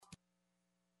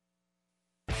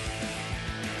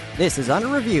This is Under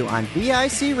Review on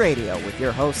VIC Radio with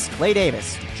your hosts Clay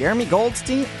Davis, Jeremy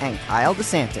Goldstein, and Kyle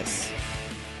DeSantis.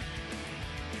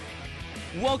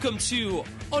 Welcome to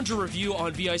Under Review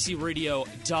on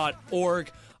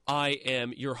VICRadio.org. I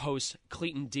am your host,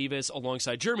 Clayton Davis,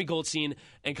 alongside Jeremy Goldstein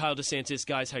and Kyle DeSantis.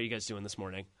 Guys, how are you guys doing this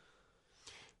morning?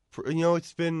 You know,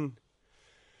 it's been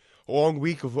a long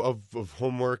week of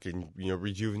homework and,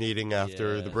 rejuvenating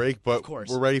after the break, but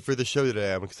we're ready for the show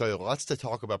today. I'm excited. Lots to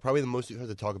talk about. Probably the most we've had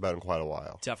to talk about in quite a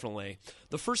while. Definitely.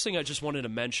 The first thing I just wanted to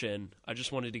mention, I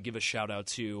just wanted to give a shout out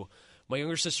to my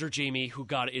younger sister, Jamie, who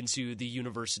got into the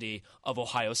University of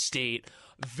Ohio State.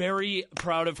 Very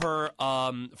proud of her.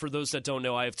 For those that don't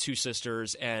know, I have two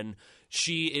sisters, and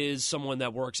she is someone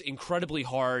that works incredibly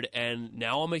hard, and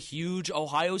now I'm a huge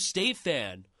Ohio State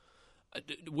fan.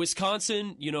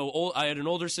 Wisconsin, I had an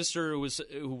older sister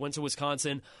who went to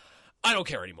Wisconsin. I don't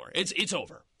care anymore. It's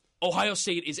over. Ohio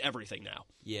State is everything now.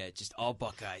 Yeah, just all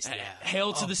Buckeyes now.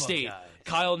 Hail to the state.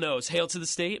 Kyle knows. Hail to the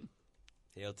state.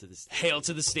 Hail to the state. Hail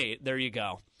to the state. There you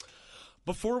go.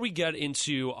 Before we get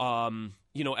into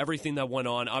everything that went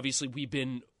on, obviously we've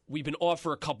been off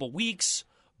for a couple weeks,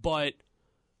 but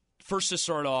first to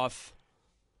start off,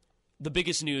 the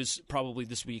biggest news probably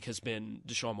this week has been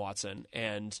Deshaun Watson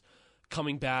and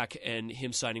coming back and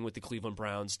him signing with the Cleveland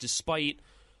Browns, despite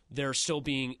there still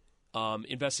being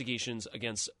investigations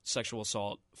against sexual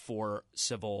assault for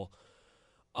civil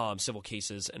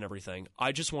cases and everything.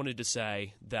 I just wanted to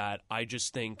say that I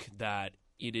just think that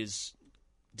it is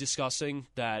disgusting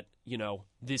that,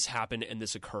 this happened and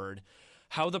this occurred.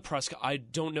 I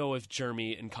don't know if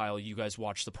Jeremy and Kyle, you guys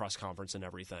watched the press conference and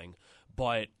everything,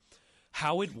 but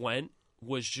how it went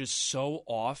was just so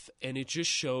off, and it just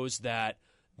shows that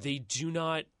they did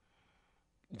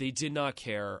not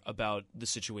care about the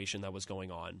situation that was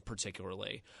going on,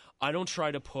 particularly. I don't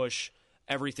try to push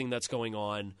everything that's going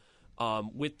on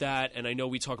with that, and I know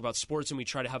we talk about sports and we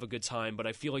try to have a good time, but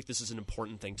I feel like this is an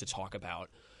important thing to talk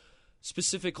about.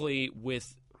 Specifically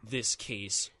with this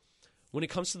case, when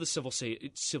it comes to the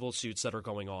civil suits that are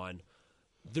going on,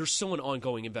 there's still an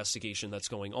ongoing investigation that's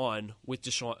going on with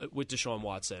Deshaun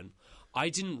Watson. I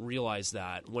didn't realize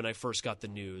that when I first got the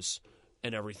news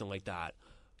and everything like that.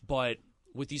 But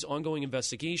with these ongoing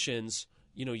investigations,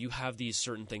 you have these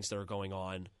certain things that are going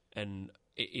on, and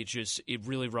it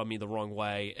really rubbed me the wrong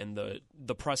way. And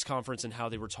the press conference and how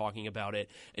they were talking about it,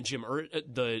 and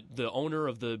the owner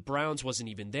of the Browns wasn't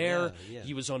even there. Yeah.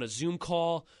 He was on a Zoom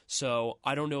call. So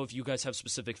I don't know if you guys have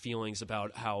specific feelings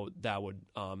about how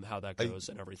that goes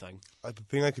and everything. The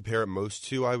thing I compare it most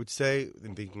to, I would say,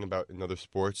 in thinking about in other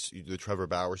sports, the Trevor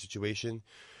Bauer situation.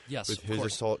 Yes, with his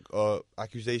assault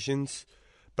accusations.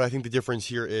 But I think the difference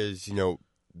here is,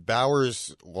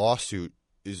 Bauer's lawsuit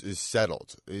is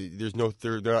settled. There's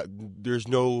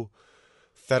no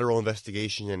federal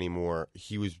investigation anymore.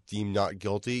 He was deemed not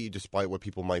guilty, despite what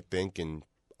people might think, and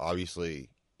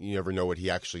obviously you never know what he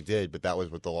actually did. But that was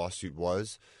what the lawsuit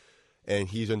was, and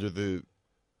he's under the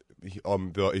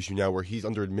issue now where he's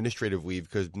under administrative leave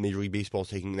because Major League Baseball is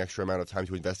taking an extra amount of time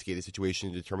to investigate the situation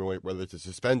and determine whether to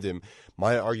suspend him.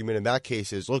 My argument in that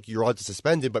case is, look, you're allowed to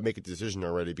suspend him, but make a decision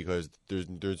already because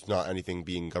there's not anything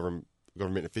being government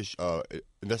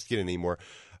investigated anymore.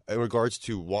 In regards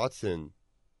to Watson,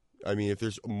 I mean, if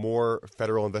there's more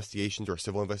federal investigations or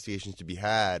civil investigations to be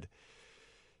had,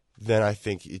 then I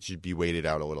think it should be waited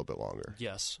out a little bit longer.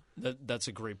 Yes, that's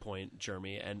a great point,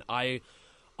 Jeremy. And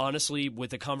honestly,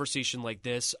 with a conversation like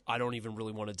this, I don't even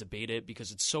really want to debate it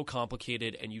because it's so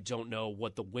complicated and you don't know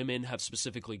what the women have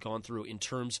specifically gone through in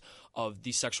terms of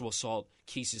the sexual assault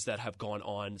cases that have gone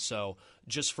on. So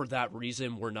just for that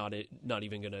reason, we're not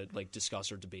even going to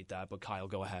discuss or debate that. But Kyle,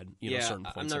 go ahead. Certain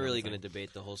points I'm not really going to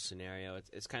debate the whole scenario.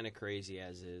 It's kind of crazy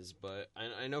as is. But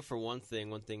I know for one thing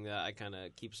that I kind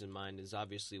of keeps in mind is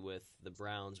obviously with the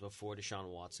Browns before Deshaun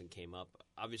Watson came up.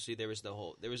 Obviously, it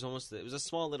was a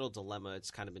small little dilemma. It's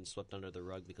kind of been swept under the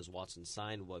rug because Watson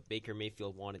signed what Baker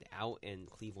Mayfield wanted out, and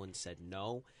Cleveland said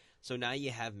no. So now you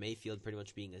have Mayfield pretty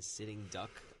much being a sitting duck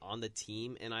on the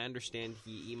team, and I understand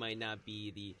he might not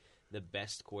be the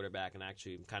best quarterback, and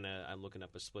actually I'm looking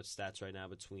up a split stats right now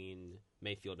between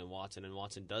Mayfield and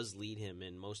Watson does lead him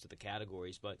in most of the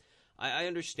categories, but I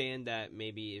understand that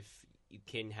maybe if you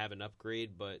can have an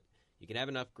upgrade, but you can have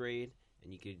an upgrade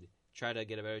and you could try to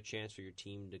get a better chance for your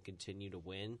team to continue to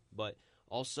win, but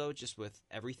also just with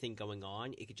everything going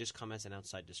on, it could just come as an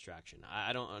outside distraction.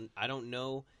 I don't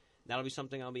know. That'll be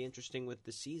something I'll be interesting with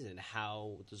this season.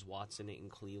 How does Watson in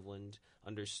Cleveland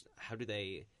how do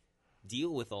they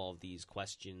deal with all of these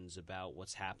questions about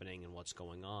what's happening and what's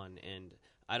going on? And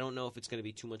I don't know if it's going to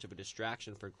be too much of a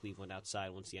distraction for Cleveland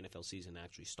outside once the NFL season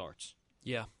actually starts.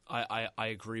 Yeah, I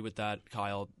agree with that,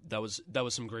 Kyle. That was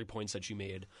some great points that you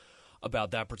made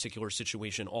about that particular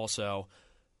situation. Also,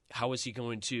 how is he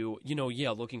going to,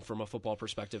 looking from a football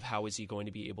perspective, how is he going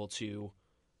to be able to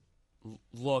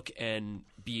look and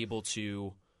be able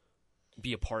to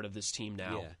be a part of this team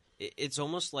now? Yeah, it's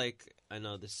almost like, I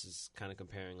know this is kind of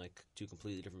comparing like two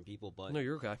completely different people, but No,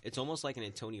 you're okay. it's almost like an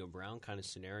Antonio Brown kind of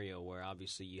scenario where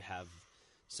obviously you have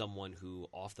someone who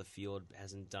off the field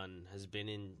has been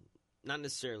in not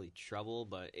necessarily trouble,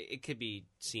 but it could be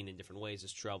seen in different ways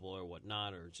as trouble or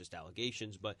whatnot, or just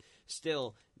allegations. But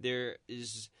still, there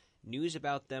is news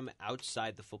about them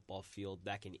outside the football field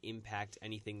that can impact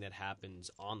anything that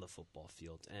happens on the football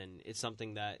field. And it's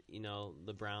something that,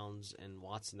 the Browns and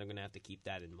Watson, they're going to have to keep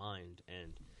that in mind.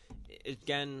 And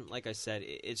again, like I said,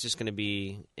 it's just going to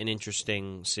be an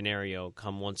interesting scenario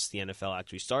come once the NFL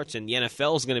actually starts. And the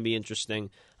NFL is going to be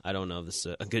interesting. I don't know if this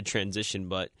is a good transition,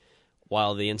 but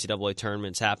while the NCAA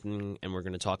tournament's happening, and we're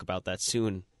going to talk about that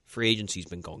soon, free agency's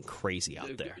been going crazy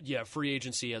out there. Yeah, free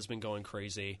agency has been going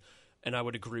crazy, and I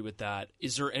would agree with that.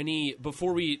 Is there any,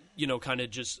 before we, kind of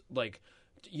just like,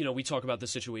 we talk about the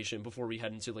situation before we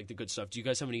head into like the good stuff, do you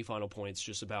guys have any final points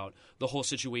just about the whole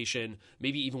situation,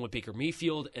 maybe even with Baker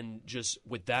Mayfield, and just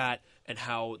with that, and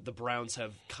how the Browns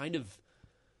have kind of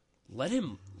let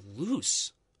him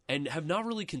loose and have not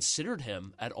really considered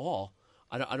him at all?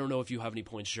 I don't know if you have any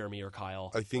points, Jeremy or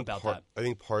Kyle, about that. I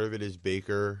think part of it is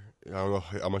Baker. I don't know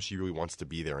how much he really wants to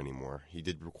be there anymore. He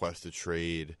did request a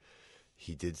trade.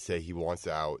 He did say he wants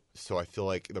out. So I feel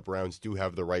like the Browns do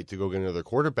have the right to go get another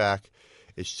quarterback.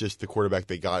 It's just the quarterback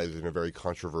they got is in a very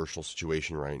controversial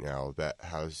situation right now that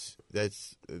has a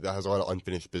lot of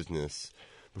unfinished business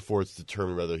before it's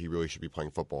determined whether he really should be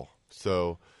playing football.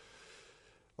 So.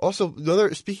 Also,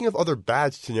 speaking of other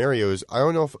bad scenarios, I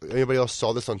don't know if anybody else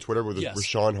saw this on Twitter with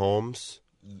Rashawn Holmes.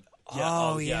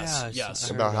 Yeah, yes.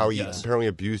 About how he apparently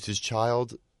abused his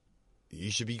child.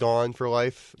 He should be gone for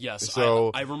life. Yes,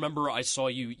 so, I remember I saw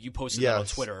you posted that on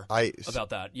Twitter about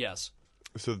that, yes.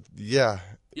 So, yeah.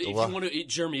 If you want to,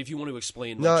 Jeremy, if you want to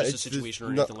explain just a situation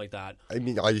or anything like that. I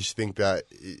mean, I just think that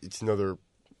it's another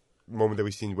moment that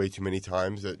we've seen way too many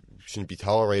times that shouldn't be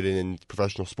tolerated in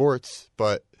professional sports,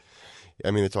 but I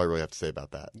mean, that's all I really have to say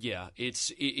about that. Yeah,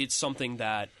 it's something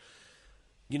that,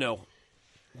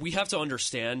 we have to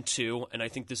understand, too, and I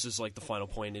think this is like the final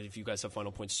point, and if you guys have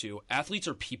final points, too, athletes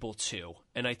are people, too,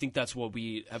 and I think that's what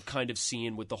we have kind of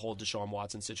seen with the whole Deshaun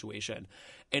Watson situation,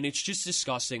 and it's just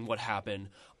disgusting what happened.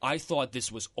 I thought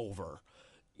this was over.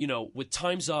 With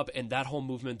Time's Up and that whole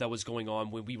movement that was going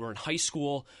on when we were in high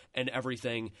school and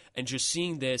everything, and just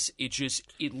seeing this,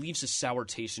 it leaves a sour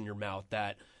taste in your mouth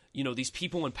that, these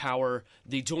people in power,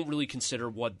 they don't really consider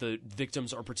what the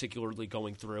victims are particularly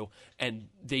going through, and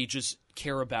they just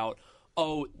care about,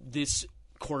 this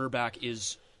quarterback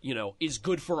is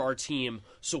good for our team,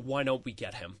 so why don't we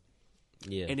get him?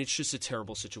 Yeah. And it's just a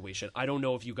terrible situation. I don't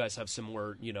know if you guys have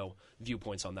similar,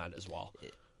 viewpoints on that as well.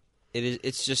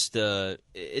 It's just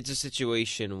it's a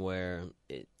situation where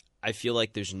I feel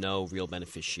like there's no real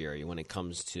beneficiary when it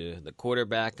comes to the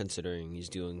quarterback, considering he's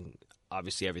doing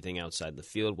obviously everything outside the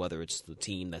field, whether it's the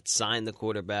team that signed the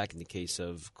quarterback in the case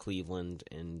of Cleveland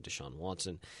and Deshaun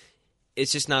Watson.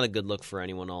 It's just not a good look for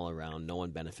anyone all around. No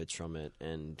one benefits from it,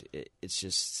 and it's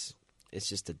just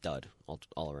a dud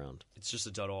all around. It's just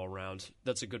a dud all around.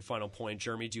 That's a good final point.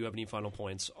 Jeremy, do you have any final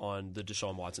points on the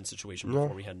Deshaun Watson situation before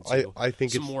we head into I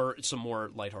think some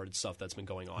more lighthearted stuff that's been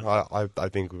going on? I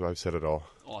think I've said it all.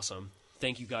 Awesome.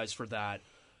 Thank you guys for that.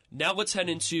 Now let's head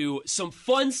into some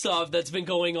fun stuff that's been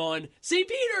going on. St.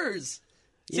 Peter's!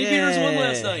 St. Peter's won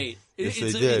last night. Yes,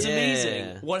 they did. It's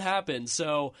amazing what happened.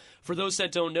 So, for those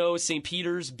that don't know, St.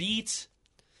 Peter's beat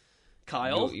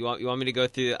Kyle. You want me to go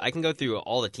through? I can go through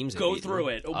all the teams. Go through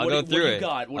it. I'll go through it.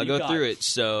 I'll go through it.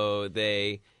 So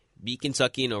they beat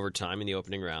Kentucky in overtime in the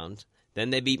opening round. Then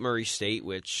they beat Murray State,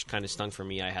 which kind of stung for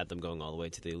me. I had them going all the way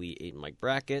to the Elite 8 in my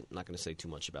bracket. I'm not going to say too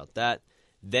much about that.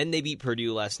 Then they beat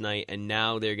Purdue last night, and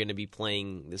now they're going to be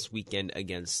playing this weekend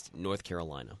against North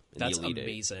Carolina. That's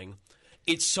amazing.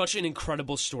 It's such an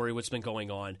incredible story what's been going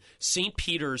on. St.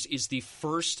 Peter's is the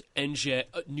first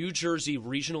New Jersey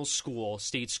regional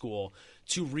state school,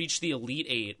 to reach the Elite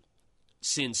 8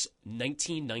 since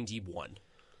 1991.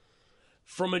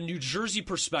 From a New Jersey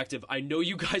perspective, I know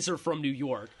you guys are from New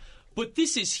York, but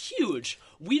this is huge.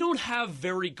 We don't have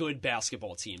very good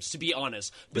basketball teams, to be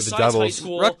honest. Besides high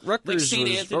school, like St.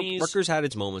 Anthony's. Rutgers had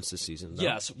its moments this season, though.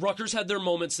 Yes, Rutgers had their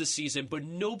moments this season, but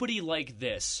nobody like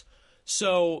this.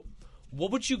 So,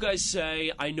 what would you guys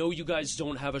say? I know you guys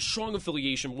don't have a strong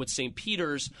affiliation with St.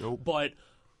 Peter's, but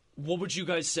what would you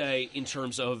guys say in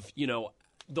terms of,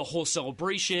 the whole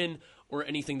celebration? or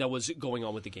anything that was going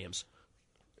on with the games?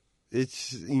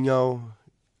 It's,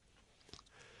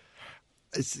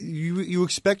 it's you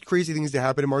expect crazy things to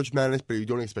happen in March Madness, but you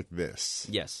don't expect this.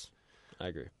 Yes, I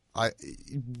agree.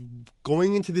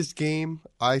 Going into this game,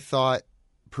 I thought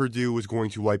Purdue was going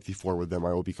to wipe the floor with them.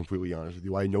 I will be completely honest with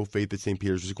you. I had no faith that St.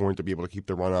 Peter's was going to be able to keep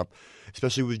the run up,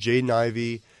 especially with Jaden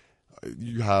Ivey.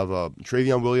 You have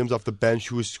Travion Williams off the bench,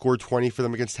 who has scored 20 for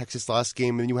them against Texas last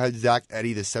game. And then you had Zach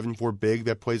Edey, the 7'4" big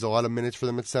that plays a lot of minutes for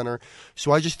them at center.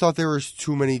 So I just thought there was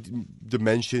too many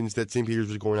dimensions that St. Peter's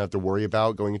was going to have to worry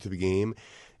about going into the game.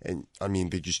 And, I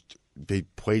mean, they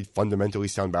played fundamentally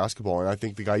sound basketball. And I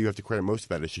think the guy you have to credit most of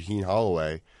that is Shaheen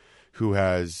Holloway, who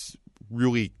has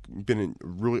really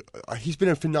he's been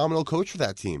a phenomenal coach for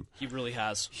that team. He really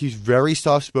has. He's very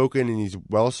soft-spoken and he's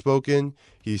well-spoken.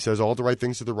 He says all the right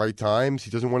things at the right times.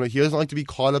 He doesn't like to be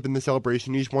caught up in the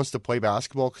celebration. He just wants to play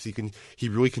basketball because he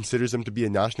really considers them to be a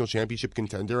national championship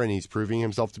contender, and he's proving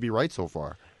himself to be right so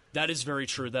far. That is very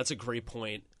true. That's a great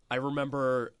point. I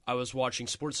remember I was watching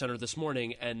SportsCenter this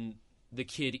morning, and the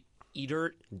kid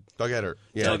Doug Edert.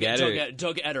 Yeah. Doug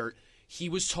Edert. He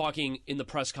was talking in the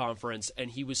press conference, and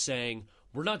he was saying,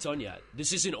 we're not done yet.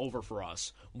 This isn't over for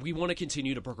us. We want to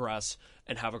continue to progress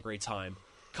and have a great time.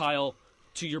 Kyle,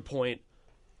 to your point,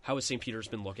 how has St. Peter's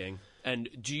been looking? And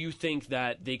do you think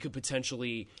that they could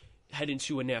potentially head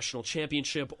into a national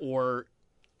championship or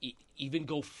even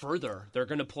go further? They're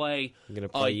going to play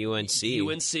UNC.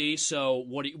 UNC, so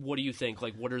what do you think?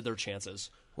 Like, what are their chances?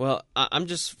 Well, I'm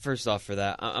just, first off for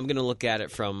that, I'm going to look at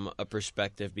it from a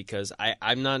perspective because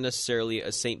I'm not necessarily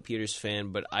a St. Peter's fan,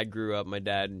 but I grew up, my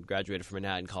dad graduated from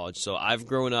Manhattan College, so I've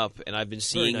grown up and I've been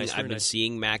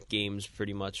seeing MAC games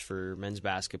pretty much for men's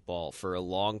basketball for a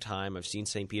long time. I've seen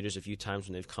St. Peter's a few times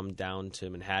when they've come down to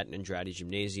Manhattan and Draddy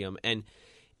Gymnasium, and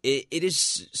it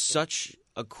is such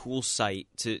a cool sight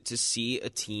to see a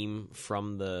team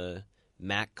from the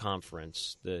MAC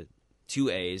conference, the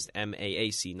 2A's,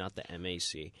 MAAC, not the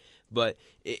MAC. But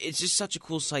it's just such a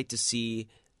cool sight to see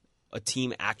a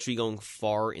team actually going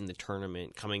far in the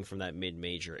tournament coming from that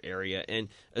mid-major area. And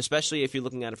especially if you're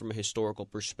looking at it from a historical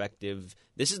perspective,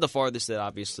 this is the farthest that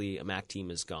obviously a MAC team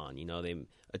has gone.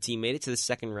 A team made it to the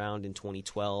second round in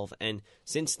 2012. And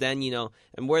since then,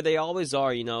 and where they always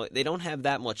are, they don't have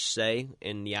that much say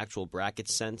in the actual bracket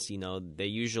sense. They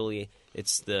usually,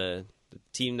 it's the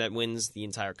team that wins the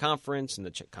entire conference and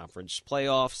the conference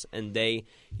playoffs, and they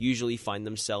usually find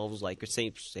themselves like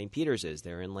St. Peter's is.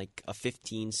 They're in like a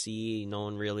 15 seed. No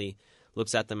one really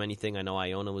looks at them anything. I know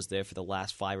Iona was there for the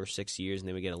last 5 or 6 years, and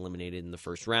they would get eliminated in the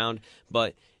first round.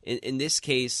 But in this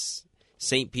case,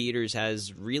 St. Peter's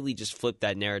has really just flipped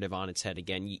that narrative on its head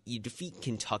again. You defeat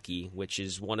Kentucky, which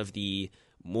is one of the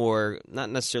more, not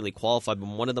necessarily qualified, but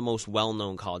one of the most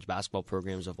well-known college basketball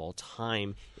programs of all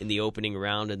time in the opening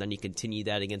round, and then you continue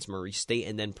that against Murray State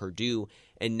and then Purdue.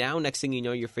 And now, next thing you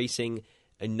know, you're facing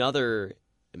another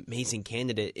amazing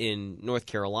candidate in North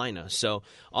Carolina. So,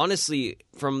 honestly,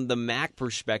 from the MAC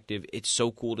perspective, it's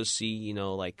so cool to see,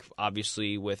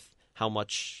 obviously with how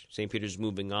much St. Peter's is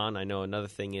moving on. I know another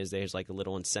thing is there's like a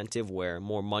little incentive where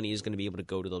more money is going to be able to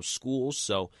go to those schools,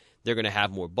 so they're going to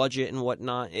have more budget and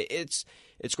whatnot. It's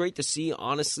great to see,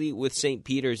 honestly, with St.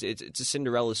 Peter's. It's a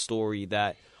Cinderella story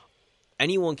that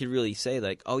anyone could really say,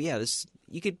 like, oh, yeah,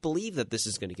 you could believe that this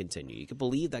is going to continue. You could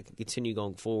believe that could continue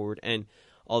going forward. And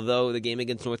although the game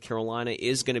against North Carolina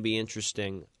is going to be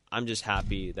interesting, I'm just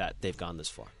happy that they've gone this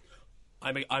far.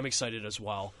 I'm excited as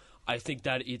well. I think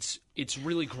that it's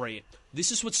really great.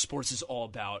 This is what sports is all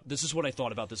about. This is what I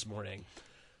thought about this morning.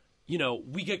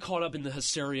 We get caught up in the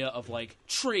hysteria of like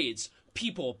trades,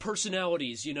 people,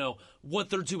 personalities, what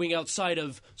they're doing outside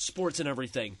of sports and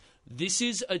everything. This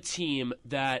is a team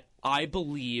that I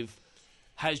believe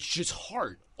has just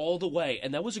heart all the way.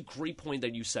 And that was a great point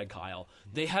that you said, Kyle.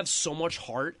 They have so much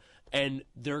heart, and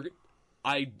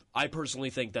I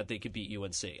personally think that they could beat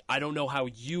UNC. I don't know how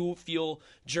you feel,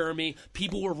 Jeremy.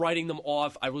 People were writing them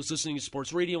off. I was listening to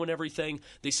sports radio and everything.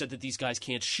 They said that these guys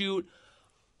can't shoot.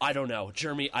 I don't know.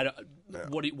 Jeremy,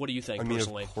 what do you think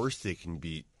personally? Of course they can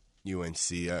beat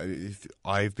UNC.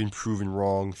 I've been proven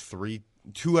wrong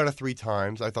 2 out of 3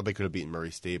 times. I thought they could have beaten Murray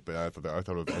State, but I thought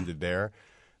it would have ended there.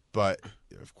 But,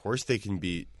 of course, they can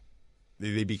beat.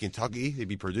 They beat Kentucky. They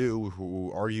beat Purdue,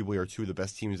 who arguably are 2 of the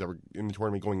best teams that were in the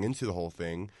tournament going into the whole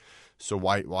thing. So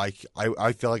why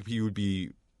I feel like you would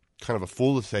be kind of a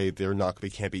fool to say they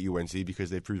can't beat UNC because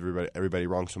they've proved everybody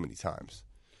wrong so many times.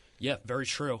 Yeah, very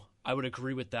true. I would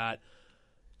agree with that.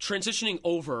 Transitioning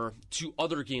over to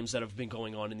other games that have been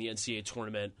going on in the NCAA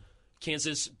tournament,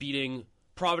 Kansas beating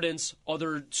Providence,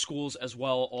 other schools as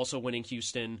well, also winning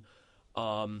Houston.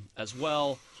 as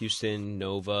well. Houston,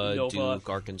 Nova, Duke,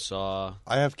 Arkansas.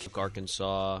 I have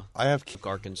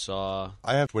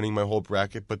winning my whole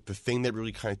bracket, but the thing that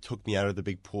really kind of took me out of the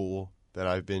big pool that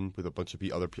I've been with a bunch of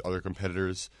other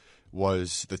competitors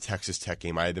was the Texas Tech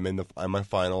game. I had them in my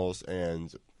finals,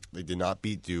 and they did not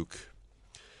beat Duke.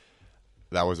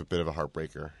 That was a bit of a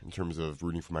heartbreaker in terms of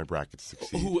rooting for my bracket to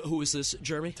succeed. Who is this,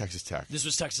 Jeremy? Texas Tech. This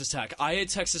was Texas Tech. I had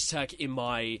Texas Tech in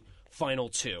my final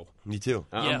 2. Me too.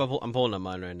 Yeah. I'm pulling up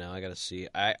mine right now. I gotta see.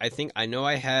 I think I know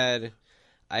I had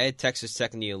Texas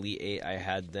Tech in the Elite Eight. I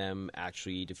had them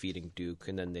actually defeating Duke,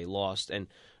 and then they lost. And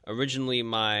originally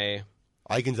I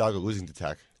had Gonzaga losing to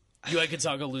Tech. You had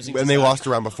Gonzaga losing, and they lost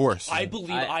around before. So. I believe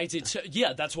I did too.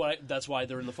 Yeah, that's why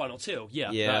they're in the final 2.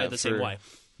 Yeah, the same way.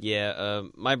 Yeah,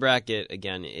 my bracket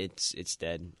again, it's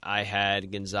dead. I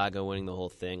had Gonzaga winning the whole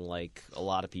thing, like a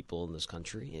lot of people in this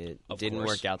country. It didn't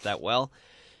work out that well.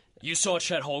 You saw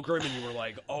Chet Holmgren and you were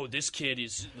like, "Oh, this kid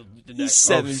is the next." He's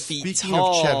 7 feet speaking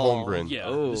tall. of Chet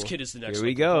Holmgren, this kid is the next. Here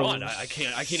we go. I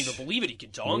can't even believe it. He can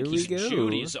dunk. Here He can we go.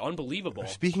 shoot. He's unbelievable.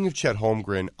 Speaking of Chet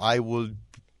Holmgren, I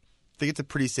think it's a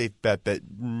pretty safe bet that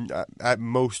at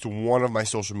most one of my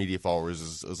social media followers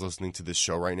is listening to this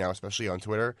show right now, especially on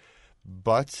Twitter.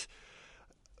 But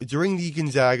during the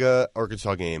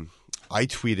Gonzaga-Arkansas game, I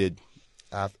tweeted,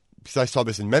 because I saw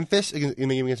this in Memphis, in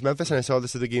the game against Memphis, and I saw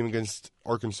this in the game against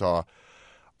Arkansas.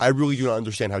 I really do not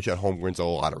understand how Chet Holmgren's a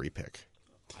lottery pick.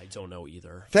 I don't know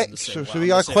either. So we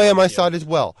got Clay on my side as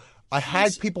well. I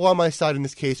had people on my side in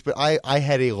this case, but I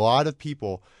had a lot of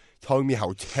people telling me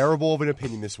how terrible of an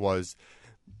opinion this was,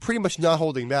 pretty much not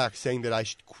holding back, saying that I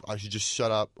should just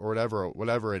shut up or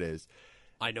whatever it is.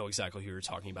 I know exactly who you're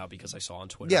talking about because I saw on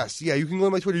Twitter. Yes, yeah, you can go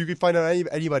on my Twitter. You can find out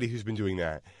anybody who's been doing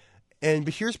that.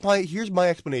 But here's my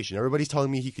explanation. Everybody's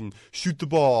telling me he can shoot the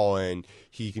ball and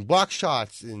he can block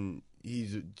shots and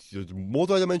he's a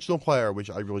multi-dimensional player,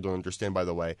 which I really don't understand, by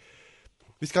the way.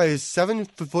 This guy is 7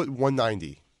 foot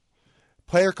 190.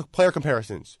 Player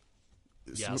comparisons.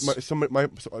 Yes.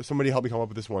 Somebody help me come up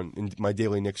with this one in my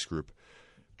daily Knicks group.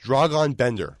 Dragon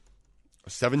Bender, a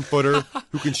 7-footer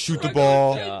who can shoot the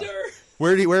ball.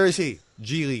 Where is he?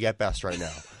 G League at best right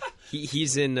now.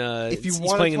 He's in. He's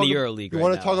playing in the EuroLeague. You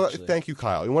want to talk about? Thank you,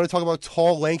 Kyle. You want to talk about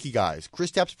tall, lanky guys?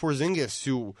 Kristaps Porzingis,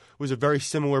 who was a very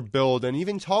similar build and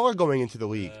even taller going into the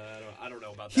league. I don't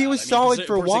know about that. He was solid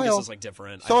for a while. Is like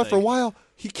different. Solid for a while.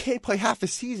 He can't play half a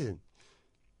season.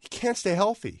 He can't stay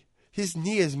healthy. His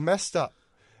knee is messed up,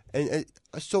 and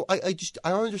so I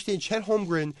don't understand. Chet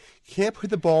Holmgren can't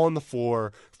put the ball on the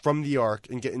floor from the arc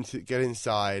and get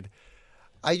inside.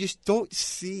 I just don't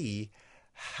see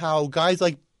how guys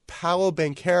like Paolo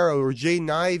Banchero or Jaden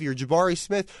Ivey or Jabari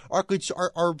Smith are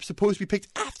supposed to be picked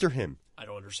after him. I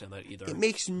don't understand that either. It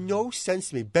makes no sense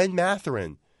to me. Ben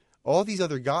Mathurin, all these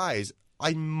other guys,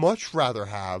 I'd much rather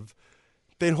have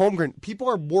than Holmgren. People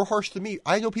are more harsh than me.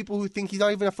 I know people who think he's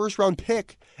not even a first-round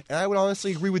pick, and I would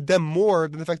honestly agree with them more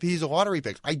than the fact that he's a lottery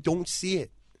pick. I don't see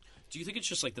it. Do you think it's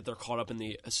just like that they're caught up in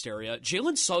the hysteria?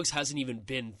 Jalen Suggs hasn't even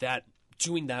been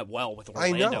doing that well with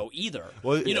Orlando either.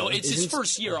 Well, it's his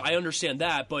first year. I understand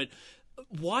that, but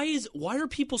why are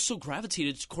people so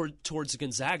gravitated towards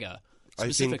Gonzaga specifically?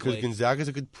 I think because Gonzaga's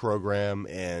a good program,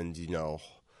 and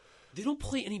they don't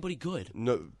play anybody good.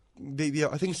 No,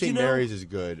 I think St. Mary's is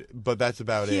good, but that's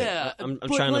about it. Yeah, I'm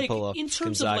trying to pull up in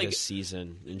terms Gonzaga's of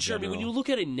season in Jeremy, general. when you look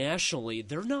at it nationally,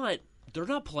 they're not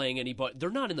playing anybody. They're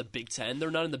not in the Big Ten.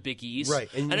 They're not in the Big East. Right,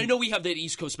 and I know we have that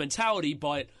East Coast mentality,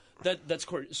 but that's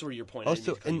sort of your point.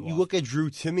 Also, and you look at Drew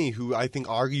Timme, who I think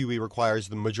arguably requires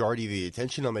the majority of the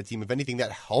attention on that team. If anything,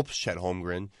 that helps Chet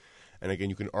Holmgren. And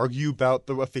again, you can argue about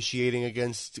the officiating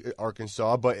against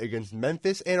Arkansas, but against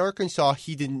Memphis and Arkansas,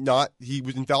 he did not. He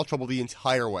was in foul trouble the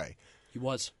entire way. He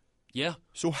was. Yeah.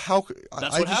 So how?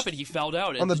 That's what happened. He fouled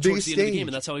out on the towards biggest the end of the stage. game,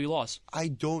 and that's how he lost. I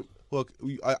don't look.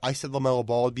 I said LaMelo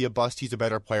Ball would be a bust. He's a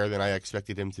better player than I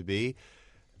expected him to be.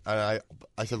 And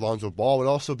I said Lonzo Ball would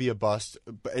also be a bust,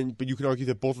 but you can argue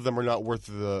that both of them are not worth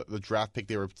the draft pick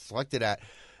they were selected at.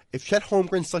 If Chet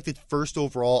Holmgren selected first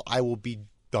overall, I will be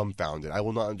dumbfounded. I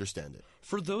will not understand it.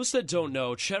 For those that don't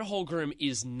know, Chet Holmgren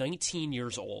is 19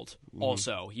 years old.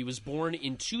 Also, he was born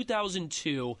in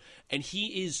 2002, and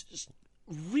he is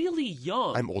really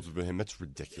young. I'm older than him. That's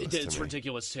ridiculous. It's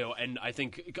ridiculous too, and I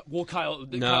think Kyle's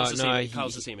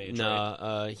the same age. No,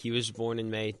 right? He was born in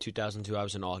May 2002. I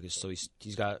was in August, so he's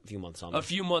got a few months on me. A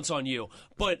few months on you,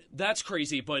 but that's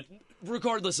crazy. But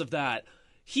regardless of that,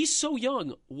 he's so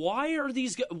young. Why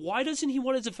doesn't he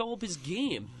want to develop his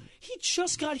game? He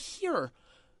just got here.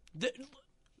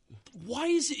 Why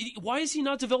is he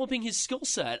not developing his skill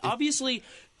set? Obviously,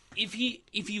 if he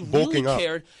Bulking really up.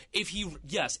 cared, if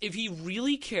he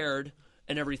really cared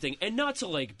and everything, and not to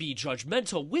like be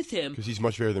judgmental with him. Because he's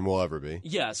much better than we'll ever be.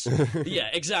 Yes. Yeah,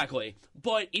 exactly.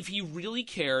 But if he really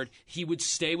cared, he would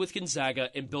stay with Gonzaga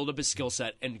and build up his skill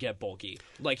set and get bulky,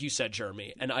 like you said,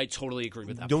 Jeremy. And I totally agree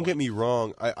with that. Don't point. get me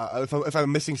wrong. If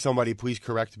I'm missing somebody, please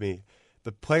correct me.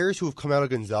 The players who have come out of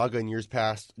Gonzaga in years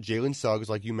past, Jalen Suggs,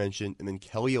 like you mentioned, and then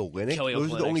Kelly Olynyk.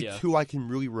 Those are the only two I can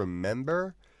really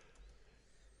remember.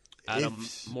 Adam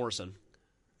Morrison.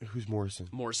 Who's Morrison?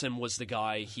 Morrison was the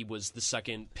guy. He was the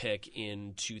second pick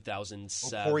in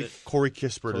 2007. Corey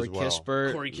Kispert as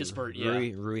well. Corey Kispert, yeah.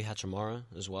 Rui Hachimura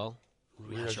as well.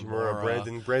 Rui Hachimura,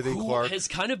 Brandon who Clark. has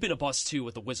kind of been a bust too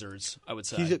with the Wizards, I would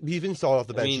say. He's been solid off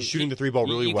the bench. He's shooting the three ball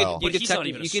really well. But he's not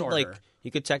even a starter. You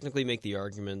could technically make the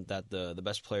argument that the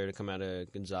best player to come out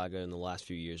of Gonzaga in the last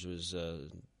few years was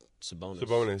Sabonis.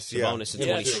 Sabonis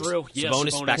in true. Yeah,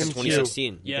 Sabonis back in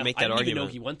 2016. Yeah, you can make that I didn't argument. even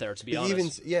know he went there, to be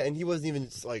honest. And he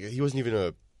wasn't even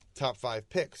a top 5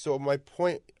 pick. So my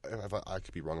point, I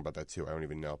could be wrong about that too. I don't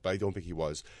even know, but I don't think he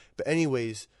was. But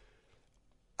anyways,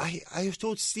 I just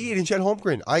don't see it in Chet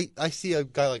Holmgren. I see a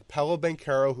guy like Paolo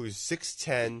Banchero who's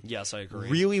 6'10". Yes, I agree.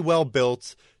 Really well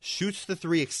built, shoots the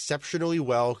three exceptionally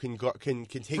well. Can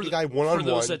take the guy one-on-one. For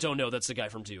those that don't know, that's the guy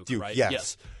from Duke, right?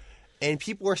 Yes. And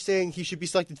people are saying he should be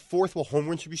selected 4th, while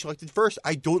Holmgren should be selected 1st.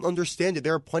 I don't understand it.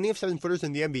 There are plenty of 7-footers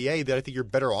in the NBA that I think you're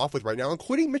better off with right now,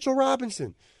 including Mitchell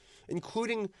Robinson,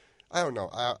 including, I don't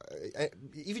know,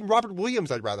 even Robert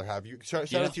Williams I'd rather have. You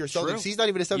shout out to your Celtics. He's not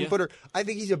even a 7-footer. I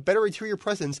think he's a better interior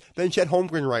presence than Chet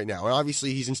Holmgren right now. And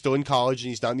obviously he's still in college and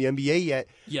he's not in the NBA yet.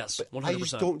 Yes, 100%. I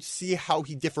just don't see how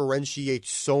he differentiates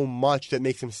so much that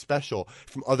makes him special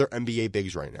from other NBA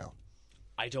bigs right now.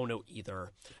 I don't know either.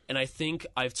 And I think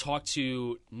I've talked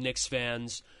to Knicks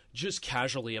fans just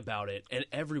casually about it, and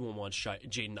everyone wants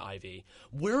Jaden Ivey.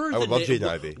 I would love Jaden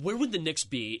Ivey. Where would the Knicks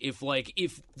be if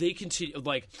they continue?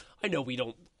 Like, I know we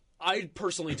don't. I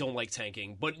personally don't like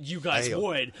tanking, but you guys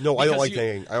would. No, I don't like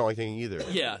tanking. I don't like tanking either.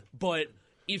 Yeah, but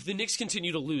if the Knicks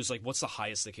continue to lose, like, what's the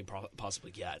highest they can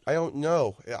possibly get? I don't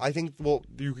know. I think,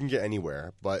 you can get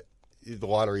anywhere, but the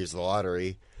lottery is the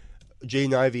lottery.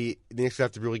 Jaden Ivey, the Knicks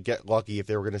have to really get lucky if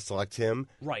they were going to select him.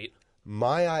 Right. If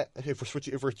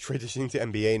we're transitioning to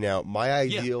NBA now, my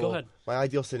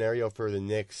ideal scenario for the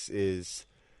Knicks is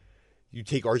you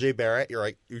take RJ Barrett.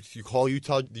 You call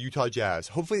the Utah Jazz.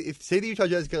 Hopefully, say the Utah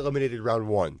Jazz get eliminated round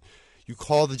 1, you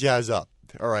call the Jazz up.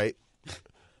 All right.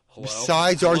 Hello?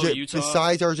 Besides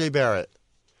RJ Barrett,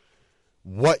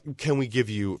 what can we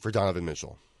give you for Donovan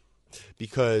Mitchell?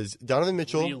 Because Donovan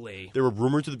Mitchell, there were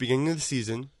rumors at the beginning of the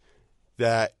season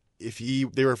that if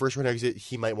they were a first-round exit,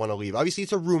 he might want to leave. Obviously,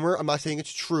 it's a rumor. I'm not saying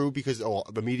it's true because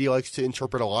the media likes to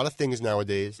interpret a lot of things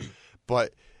nowadays.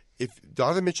 But if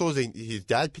Donovan Mitchell his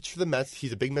dad pitched for the Mets,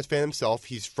 he's a big Mets fan himself.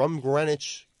 He's from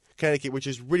Greenwich, Connecticut, which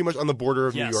is pretty much on the border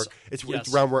of New York. It's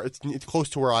around where it's close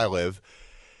to where I live.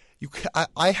 I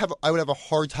would have a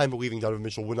hard time believing Donovan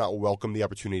Mitchell would not welcome the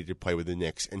opportunity to play with the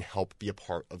Knicks and help be a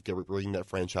part of bringing that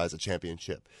franchise a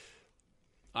championship.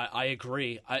 I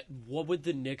agree. What would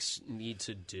the Knicks need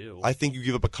to do? I think you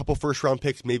give up a couple first-round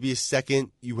picks, maybe a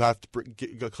second. You have to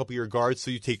get a couple of your guards,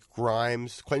 so you take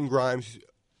Quentin Grimes,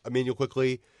 Emmanuel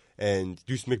Quickley, and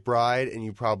Deuce McBride, and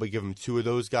you probably give him 2 of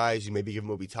those guys. You maybe give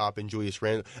him Obi Toppin, Julius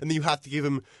Randle, and then you have to give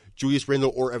him Julius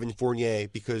Randle or Evan Fournier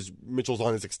because Mitchell's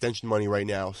on his extension money right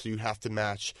now, so you have to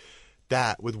match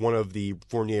that with one of the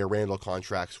Fournier-Randle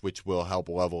contracts, which will help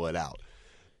level it out.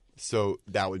 So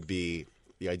that would be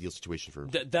the ideal situation for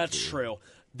that's true.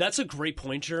 That's a great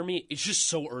point, Jeremy. It's just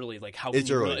so early. Like, how it's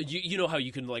can early. You know how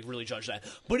you can really judge that.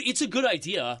 But it's a good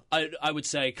idea. I would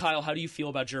say, Kyle, how do you feel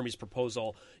about Jeremy's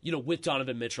proposal? With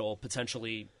Donovan Mitchell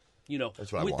potentially,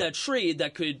 with that trade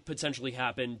that could potentially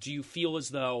happen. Do you feel as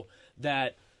though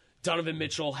that Donovan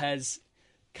Mitchell has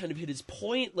kind of hit his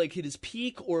point, like hit his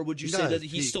peak, or would you say that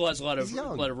he still has a lot of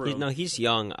room? No, he's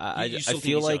young. I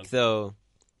feel like though.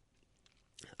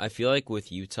 I feel like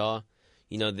with Utah,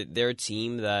 they're a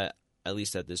team that, at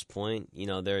least at this point,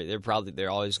 they're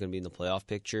always going to be in the playoff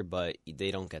picture, but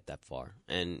they don't get that far,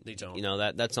 and they don't.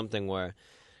 That's something where,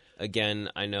 again,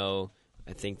 I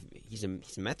think he's a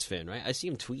Mets fan, right? I see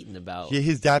him tweeting about. Yeah,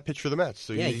 his dad pitched for the Mets.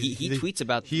 So he tweets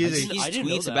about. He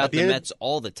tweets about the Mets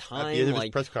all the time. At the end of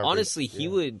his press conference, honestly, he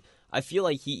would. I feel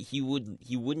like he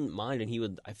wouldn't mind, and he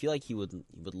would. I feel like he would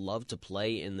love to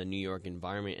play in the New York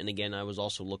environment. And again, I was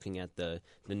also looking at the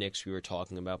Knicks. We were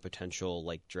talking about potential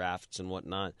drafts and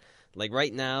whatnot.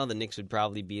 Right now, the Knicks would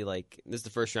probably be this is the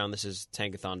first round. This is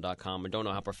Tankathon.com. I don't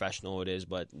know how professional it is,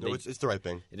 but it's the right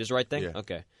thing. It is the right thing. Yeah.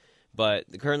 Okay, but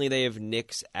currently they have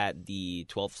Knicks at the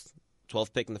 12th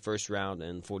 12th pick in the first round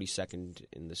and 42nd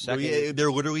in the Well, second. yeah,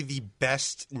 they're literally the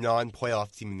best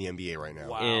non-playoff team in the NBA right now.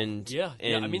 Wow. And yeah, I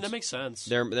and mean that makes sense.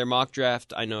 Their mock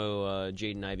draft, I know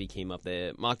Jaden Ivey came up.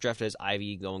 The mock draft has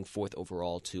Ivey going 4th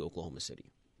overall to Oklahoma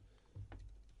City.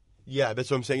 Yeah, that's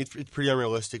what I'm saying. It's pretty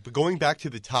unrealistic. But going back to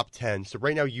the top 10, so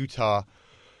right now Utah.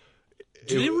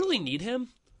 Do they really need him?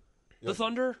 The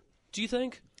Thunder? Do you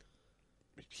think?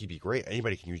 He'd be great.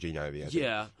 Anybody can use Jaden Ivey. I think.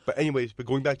 Yeah. But anyways,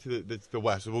 going back to the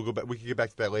West, so we'll go back. We can get back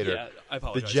to that later. Yeah, I The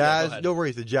apologize. Jazz, Yeah, go ahead. no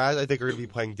worries. The Jazz, I think, are going to be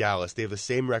playing Dallas. They have the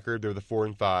same record. They're the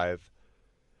 4-5.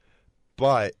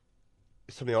 But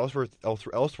something else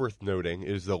worth noting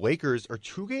is the Lakers are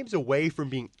 2 games away from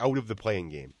being out of the playing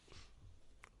game.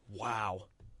 Wow.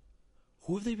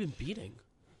 Who have they been beating?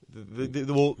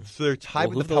 So they're tied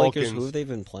Who with have the the Lakers? Pelicans. Who have they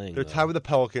been playing? They're tied with the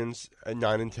Pelicans at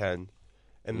 9-10,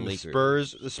 and the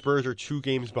Lakers. Spurs are 2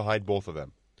 games behind both of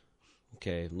them.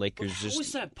 Okay, Lakers How just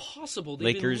is that possible?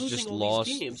 They've Lakers been losing just all lost-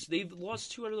 these games. They've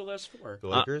lost 2 out of the last 4. The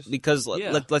Lakers. because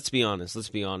Yeah. let's be honest. Let's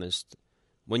be honest.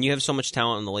 When you have so much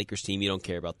talent on the Lakers team, you don't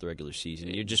care about the regular season.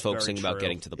 You're just Very focusing about true.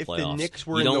 getting to the If the playoffs. Knicks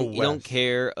were you in don't the you don't West-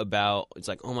 care about. It's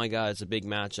like, oh my god, it's a big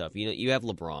matchup. You have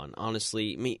LeBron.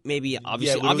 Honestly, maybe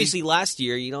literally- obviously last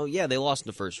year, they lost in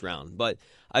the first round. But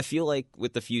I feel like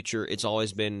with the future, it's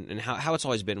always been, and how it's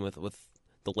always been with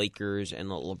the Lakers and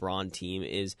the LeBron team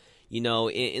is, in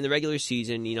the regular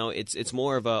season, it's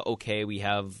more of a, okay, we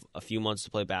have a few months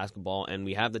to play basketball and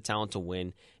we have the talent to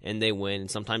win, and they win.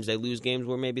 And sometimes they lose games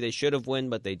where maybe they should have won,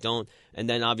 but they don't. And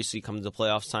then obviously comes the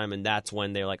playoffs time, and that's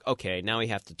when they're like, okay, now we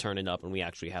have to turn it up and we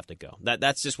actually have to go.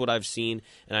 That's just what I've seen.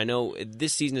 And I know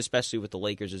this season, especially with the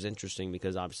Lakers, is interesting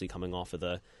because obviously coming off of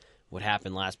what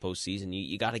happened last postseason,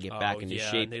 you got to get back into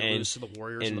shape. And they lose to the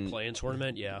Warriors in the play-in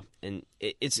tournament. Yeah. And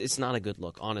it's not a good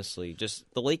look, honestly. Just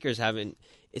the Lakers haven't.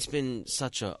 It's been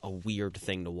such a weird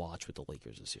thing to watch with the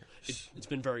Lakers this year. It's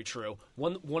been very true.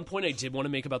 One point I did want to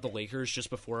make about the Lakers just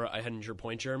before I head into your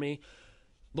point, Jeremy.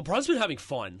 LeBron's been having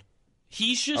fun.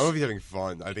 He's I don't just know if he's having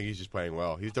fun. I think he's just playing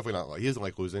well. He's definitely not. He doesn't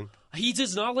like losing. he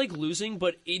does not like losing,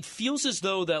 but it feels as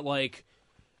though that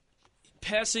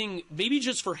passing, maybe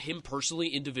just for him personally,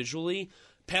 individually,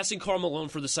 passing Karl Malone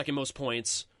for the second most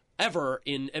points ever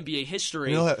in NBA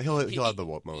history. He'll have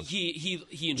the most. He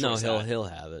No, enjoys that. he'll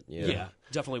have it. Yeah. Yeah,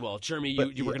 definitely will. Jeremy,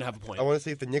 But, you were yeah, going to have a point. I want to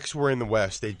say if the Knicks were in the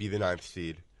West, they'd be the 9th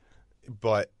seed.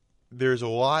 But there's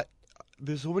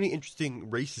there's so many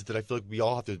interesting races that I feel like we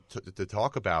all have to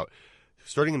talk about.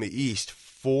 Starting in the East,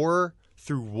 4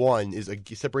 through 1 is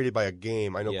separated by a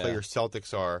game. I know Yeah. your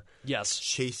Celtics are Yes.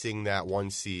 chasing that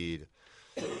 1 seed.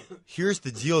 Here's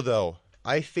the deal, though.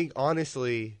 I think,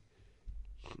 honestly,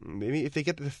 maybe if they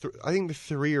get I think the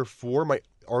 3 or 4 might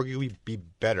arguably be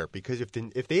better because if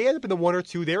they end up in the 1 or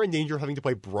 2, they're in danger of having to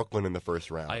play Brooklyn in the first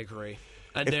round. I agree.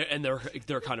 And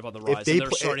they're kind of on the rise. they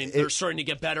And they're starting to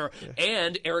get better. Yeah.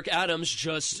 And Eric Adams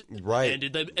just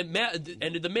ended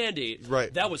the mandate.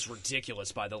 Right. That was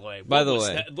ridiculous, by the way. By the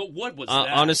way, what was that?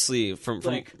 Honestly, from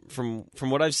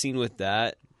what I've seen with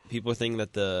that, people think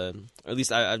that or at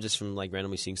least I've just from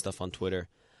randomly seeing stuff on Twitter.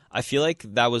 I feel like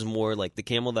that was more like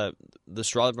the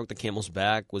straw that broke the camel's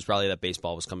back was probably that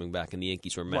baseball was coming back and the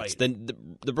Yankees were Mets. Right.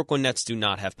 The Brooklyn Nets do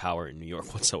not have power in New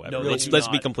York whatsoever. No, let's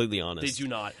be completely honest. They do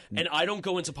not. And I don't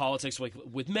go into politics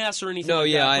with mass or anything. No, like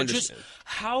yeah, that, I but understand. Just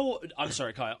how? I'm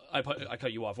sorry, Kyle. I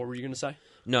cut you off. What were you going to say?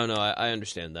 No, I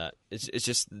understand that. It's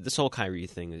just this whole Kyrie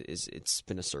thing it's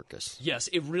been a circus. Yes,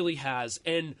 it really has,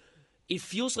 and it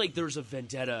feels like there's a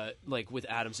vendetta with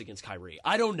Adams against Kyrie.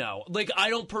 I don't know. I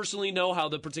don't personally know how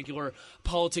the particular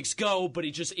politics go, but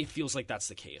it feels like that's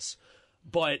the case.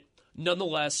 But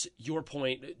nonetheless, your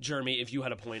point, Jeremy, if you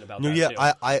had a point about that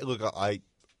too.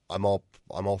 I'm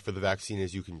all for the vaccine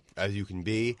as you can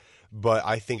be, but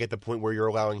I think at the point where you're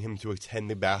allowing him to attend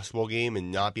the basketball game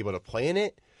and not be able to play in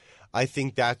it, I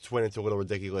think that's when it's a little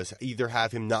ridiculous. Either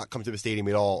have him not come to the stadium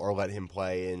at all or let him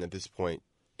play. And at this point,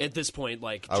 I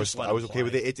was okay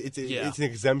with it. It's an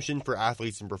exemption for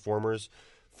athletes and performers.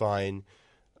 Fine.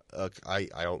 I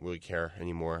don't really care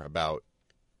anymore about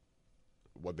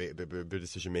what their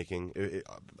decision making.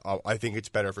 I think it's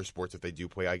better for sports if they do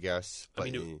play, I guess. But,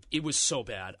 I mean, it was so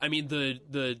bad. I mean,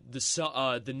 the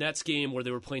Nets game where they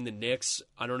were playing the Knicks.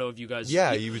 I don't know if you guys.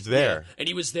 Yeah, he was there, and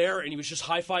he was there, and he was just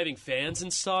high fiving fans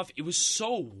and stuff. It was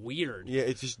so weird. Yeah,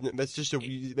 it's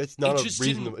not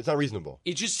reasonable.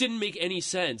 It just didn't make any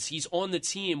sense. He's on the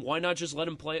team. Why not just let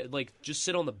him play? Just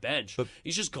sit on the bench. But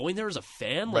he's just going there as a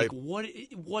fan. Right.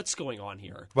 What's going on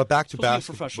here? But back to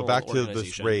basketball. Back to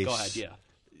this race. Go ahead. Yeah.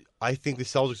 I think the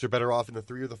Celtics are better off in the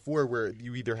 3 or the 4 where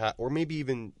you either have, or maybe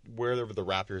even wherever the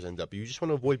Raptors end up. You just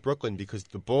want to avoid Brooklyn because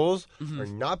the Bulls are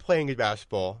not playing good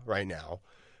basketball right now.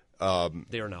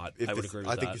 They are not. I would agree with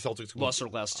I that. think the Celtics lost their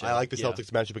last two. I like the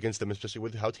Celtics matchup against them, especially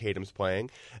with how Tatum's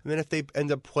playing. And then if they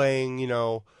end up playing,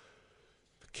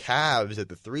 Cavs at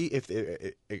the 3, if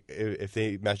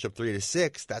they match up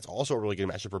 3-6, that's also a really good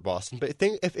matchup for Boston. But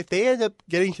if they end up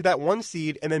getting to that 1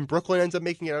 seed and then Brooklyn ends up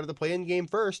making it out of the play-in game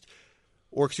first,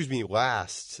 or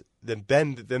last, then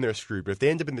they're screwed. But if they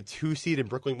end up in the 2 seed and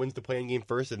Brooklyn wins the play-in game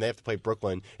first, then they have to play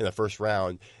Brooklyn in the first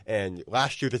round. And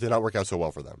last year that did not work out so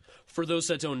well for them. For those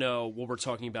that don't know, what we're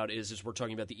talking about is we're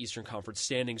talking about the Eastern Conference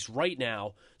standings right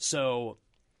now. So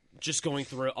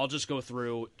I'll just go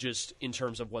through just in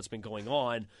terms of what's been going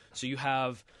on. So you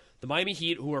have the Miami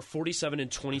Heat, who are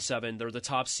 47-27. They're the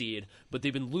top seed, but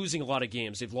they've been losing a lot of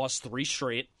games. They've lost 3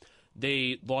 straight.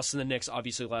 They lost to the Knicks,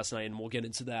 obviously, last night, and we'll get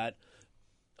into that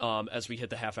as we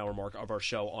hit the half-hour mark of our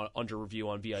show under review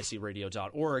on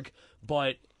vicradio.org.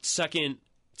 But second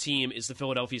team is the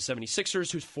Philadelphia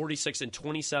 76ers, who's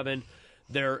 46-27.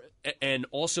 And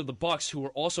also the Bucks, who are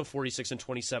also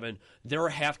 46-27. They're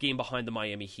a half game behind the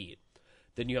Miami Heat.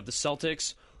 Then you have the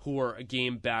Celtics, who are a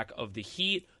game back of the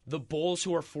Heat. The Bulls,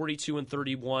 who are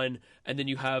 42-31. And then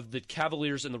you have the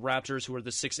Cavaliers and the Raptors, who are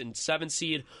the 6 and 7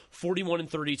 seed,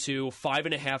 41-32,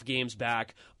 5.5 games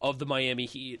back of the Miami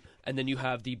Heat. And then you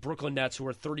have the Brooklyn Nets, who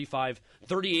are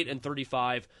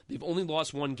 38-35. They've only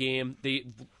lost 1 game.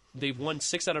 They've won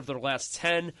 6 out of their last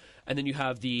 10. And then you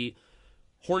have the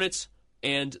Hornets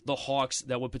and the Hawks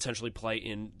that would potentially play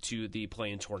into the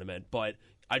play-in tournament. But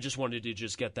I just wanted to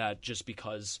just get that just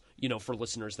because, for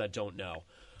listeners that don't know.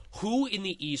 Who in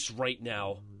the East right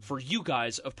now, for you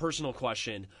guys, a personal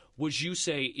question, would you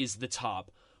say is the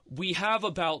top? We have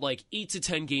about 8 to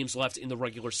 10 games left in the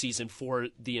regular season for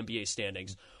the NBA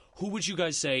standings. Who would you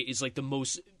guys say is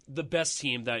the best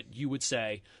team that you would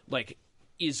say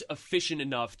is efficient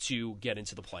enough to get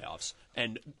into the playoffs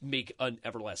and make an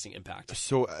everlasting impact?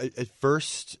 So at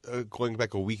first, going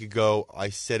back a week ago, I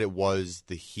said it was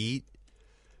the Heat,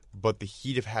 but the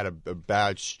Heat have had a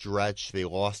bad stretch. They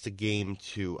lost a game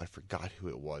to, I forgot who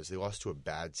it was. They lost to a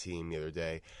bad team the other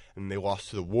day, and they lost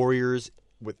to the Warriors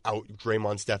without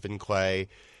Draymond, Steph, and Clay,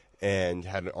 and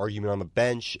had an argument on the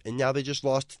bench, and now they just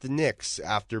lost to the Knicks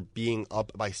after being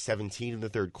up by 17 in the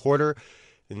third quarter.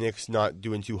 The Knicks not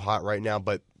doing too hot right now,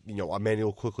 but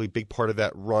Immanuel Quickley, big part of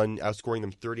that run, outscoring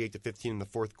them 38-15 in the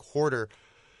fourth quarter.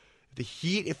 The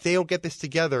Heat, if they don't get this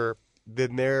together,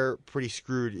 then they're pretty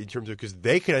screwed in terms of because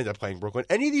they could end up playing Brooklyn.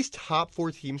 Any of these top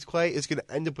 4 teams, Clay, is going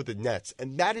to end up with the Nets,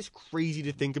 and that is crazy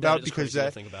to think about because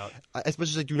as much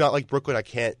as I do not like Brooklyn, I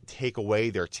can't take away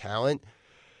their talent.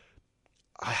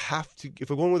 I have to. If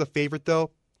we're going with a favorite,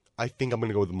 though, I think I'm going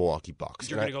to go with the Milwaukee Bucks.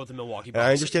 You're going to go with the Milwaukee Bucks. And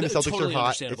I understand the Celtics totally are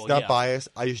hot. It's not biased.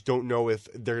 I just don't know if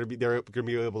they're going to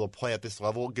be able to play at this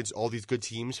level against all these good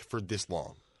teams for this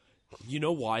long. You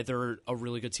know why they're a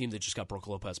really good team? They just got Brook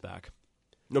Lopez back.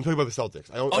 No, I'm talking about the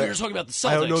Celtics. You're talking about the Celtics.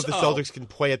 I don't know if the Celtics can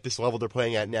play at this level they're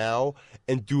playing at now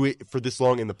and do it for this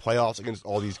long in the playoffs against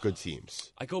all these good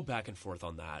teams. I go back and forth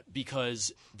on that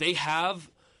because they have,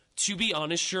 to be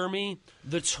honest, Jeremy,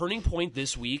 the turning point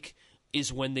this week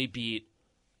is when they beat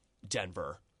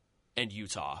Denver and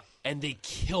Utah, and they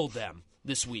killed them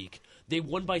this week. They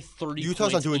won by 30 Utah's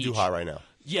points not doing each. too hot right now.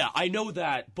 Yeah, I know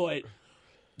that, but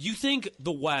you think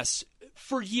the West,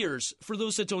 for years, for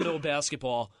those that don't know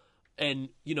basketball, and,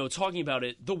 talking about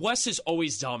it, the West has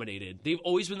always dominated. They've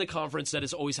always been the conference that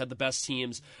has always had the best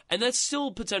teams, and that's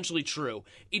still potentially true.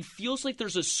 It feels like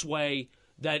there's a sway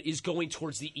that is going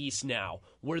towards the East now,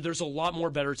 where there's a lot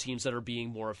more better teams that are being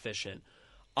more efficient.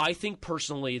 I think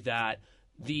personally that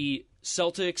the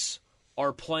Celtics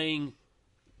are playing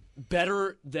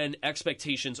better than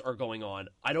expectations are going on.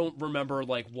 I don't remember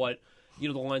what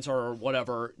the lines are or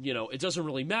whatever. It doesn't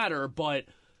really matter, but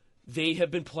they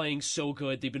have been playing so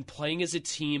good. They've been playing as a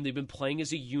team. They've been playing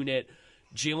as a unit.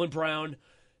 Jaylen Brown,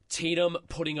 Tatum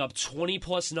putting up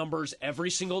 20-plus numbers every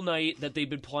single night that they've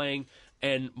been playing.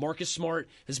 And Marcus Smart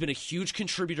has been a huge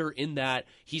contributor in that.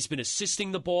 He's been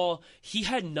assisting the ball. He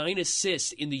had 9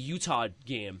 assists in the Utah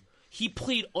game. He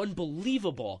played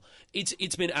unbelievable.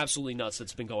 It's been absolutely nuts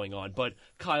that's been going on. But,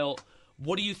 Kyle,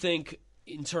 what do you think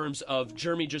in terms of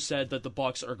Jeremy just said that the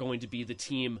Bucks are going to be the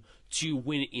team to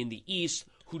win in the East?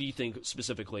 Who do you think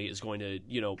specifically is going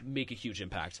to, make a huge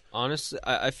impact? Honestly,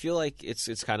 I feel like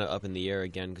it's kind of up in the air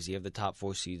again because you have the top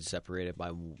 4 seeds separated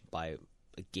by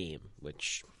a game,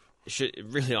 which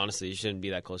honestly shouldn't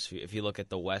be that close. If you look at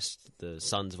the West, the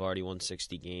Suns have already won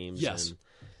 60 games. Yes. And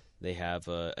they have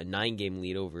a 9-game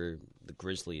lead over the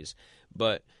Grizzlies.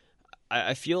 But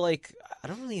I feel like I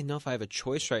don't really know if I have a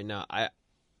choice right now.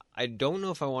 I don't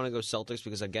know if I want to go Celtics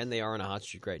because, again, they are on a hot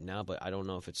streak right now, but I don't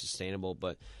know if it's sustainable.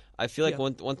 But I feel like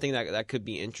one thing that could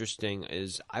be interesting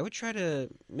is I would try to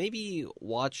maybe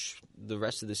watch the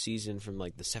rest of the season from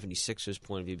like the 76ers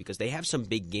point of view because they have some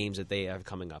big games that they have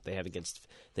coming up. They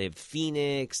have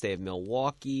Phoenix, they have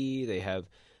Milwaukee, they have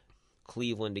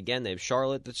Cleveland again, they have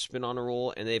Charlotte that's been on a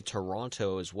roll, and they have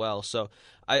Toronto as well. So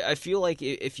I feel like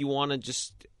if you want to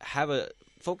just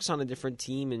focus on a different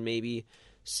team and maybe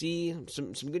see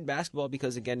some good basketball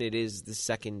because, again, it is the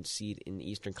second seed in the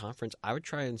Eastern Conference, I would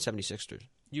try in 76ers.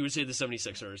 You would say the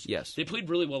 76ers? Yes. They played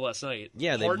really well last night.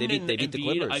 Yeah, they beat the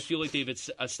Clippers. I feel like they've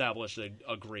established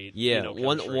a great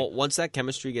chemistry. Once that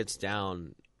chemistry gets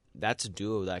down, that's a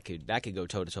duo that could go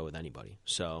toe-to-toe with anybody.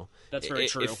 So that's very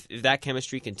true. If that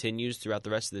chemistry continues throughout the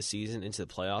rest of the season into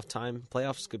the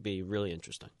playoffs could be really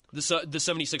interesting. The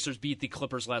 76ers beat the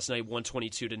Clippers last night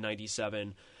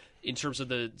 122-97. In terms of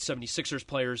the 76ers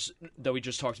players that we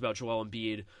just talked about, Joel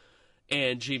Embiid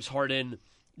and James Harden,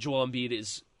 Joel Embiid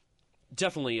is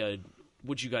definitely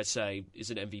would you guys say,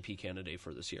 is an MVP candidate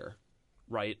for this year,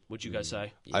 right? Would you guys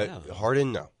say? Yeah.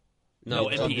 Harden, no. No,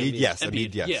 Embiid, yes.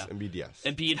 Embiid, yes. yeah. Embiid, yes.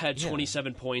 Embiid had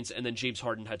 27 points, and then James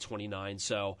Harden had 29.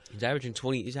 So he's averaging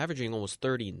 20. He's averaging almost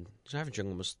 30. He's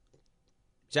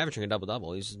averaging a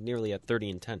double-double. He's nearly at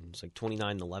 30 and 10. He's like 29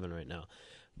 and 11 right now.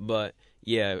 But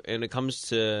yeah, and it comes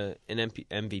to an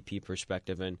MVP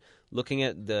perspective, and looking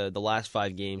at the last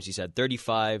 5 games, he's had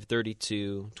 35,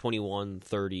 32, 21,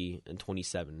 30, and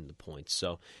 27 points.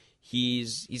 So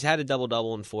he's had a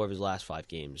double-double in 4 of his last 5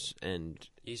 games, and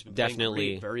he's been definitely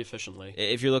playing very efficiently.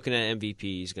 If you're looking at MVP,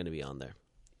 he's going to be on there.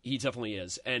 He definitely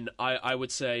is, and I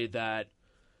would say that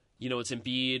it's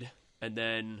Embiid, and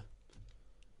then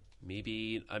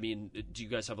maybe, I mean, do you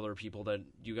guys have other people that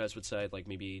you guys would say, like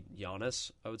maybe Giannis,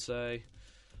 I would say?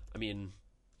 I mean,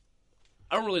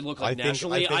 I don't really look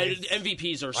nationally.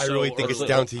 MVPs are so... I really think it's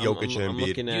down to Jokic and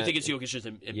Embiid. You think it's Jokic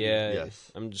and Embiid? Yeah,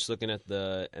 yes. I'm just looking at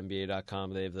the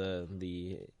NBA.com. They have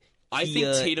the I think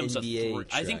Tatum's NBA a 3.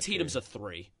 I think Tatum's a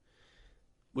 3.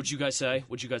 Would you guys say?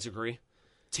 Would you guys agree?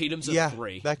 Tatum's a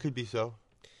 3. That could be so.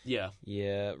 Yeah.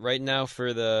 Yeah. Right now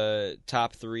for the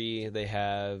top 3, they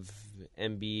have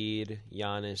Embiid,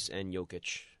 Giannis, and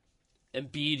Jokic.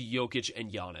 Embiid, Jokic,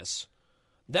 and Giannis.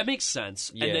 That makes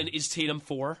sense. Yeah. And then is Tatum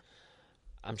 4?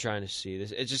 I'm trying to see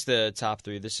this. It's just the top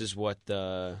 3. This is what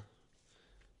the.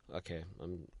 Okay,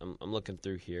 I'm looking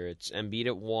through here. It's Embiid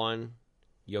at 1,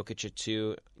 Jokic at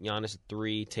 2, Giannis at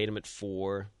 3, Tatum at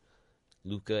 4,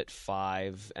 Luka at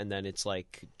 5, and then it's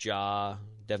like Ja,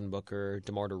 Devin Booker,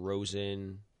 DeMar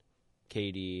DeRozan,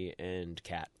 KD, and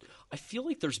Kat. I feel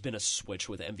like there's been a switch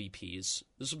with MVPs.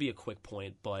 This will be a quick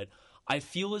point, but I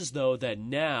feel as though that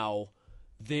now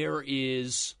there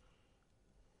is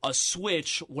a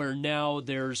switch where now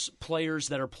there's players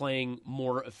that are playing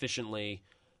more efficiently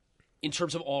in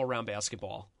terms of all-around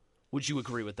basketball. Would you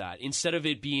agree with that? Instead of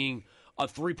it being a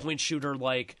three-point shooter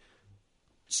like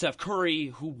Steph Curry,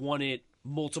 who won it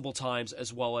multiple times,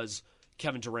 as well as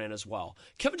Kevin Durant as well.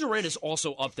 Kevin Durant is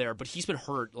also up there, but he's been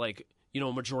hurt a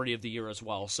majority of the year as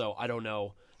well. So I don't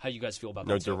know how you guys feel about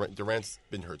that. No, Durant's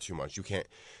been hurt too much. You can't.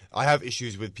 I have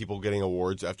issues with people getting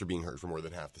awards after being hurt for more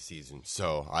than half the season.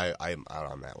 So I'm out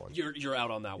on that one. You're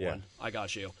out on that one. I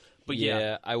got you. But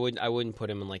yeah, I wouldn't put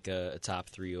him in like a top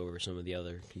 3 over some of the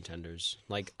other contenders.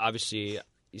 Like obviously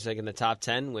he's like in the top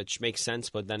 10, which makes sense.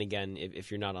 But then again,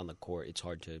 if you're not on the court, it's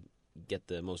hard to get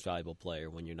the most valuable player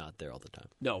when you're not there all the time.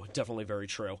 No, definitely very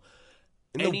true.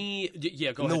 Go ahead, Jeremy.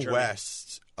 In the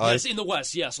West. Yes, in the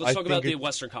West, yes. Let's talk about the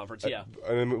Western Conference, yeah.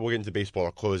 We'll get into baseball.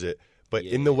 I'll close it. But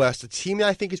in the West, a team that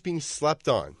I think is being slept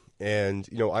on, and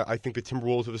I think the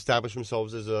Timberwolves have established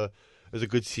themselves as a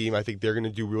good team. I think they're going to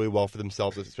do really well for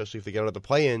themselves, especially if they get out of the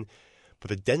play-in. But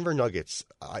the Denver Nuggets,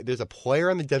 there's a player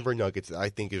on the Denver Nuggets that I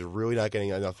think is really not getting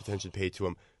enough attention paid to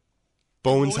him.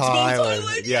 Bones Highland.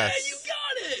 Yes. Yeah, you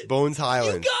got it. Bones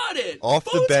Highland. You got it. Off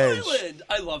the bench. Highland.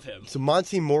 I love him. So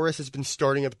Monty Morris has been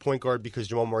starting at the point guard because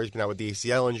Jamal Murray's been out with the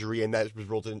ACL injury, and that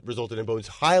resulted in Bones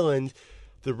Highland,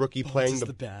 the rookie, playing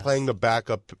the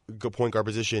backup point guard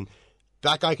position.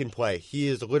 That guy can play. He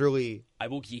is literally. I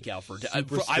will geek out for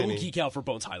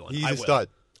Bones Highland. He's a stud.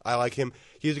 I like him.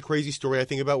 He has a crazy story I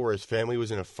think about where his family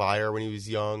was in a fire when he was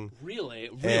young. Really?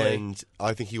 And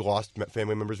I think he lost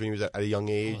family members when he was at a young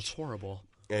age. Oh, that's horrible.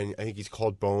 And I think he's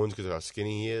called Bones because of how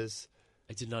skinny he is.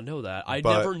 I did not know that. I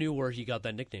never knew where he got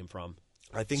that nickname from.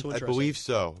 I believe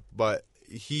so. But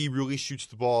he really shoots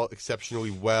the ball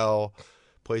exceptionally well.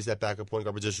 Plays that backup point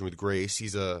guard position with grace.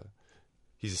 He's a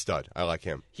stud. I like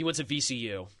him. He went to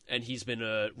VCU, and he's been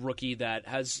a rookie that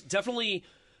has definitely,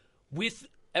 with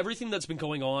everything that's been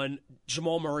going on,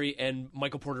 Jamal Murray and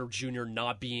Michael Porter Jr.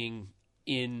 not being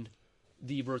in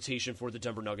the rotation for the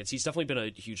Denver Nuggets, he's definitely been a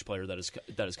huge player that has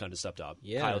kind of stepped up.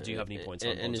 Yeah, Kyle, do you have any points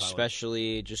on and Bones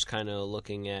especially just kind of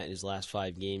looking at his last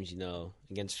 5 games,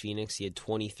 against Phoenix, he had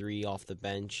 23 off the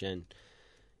bench, and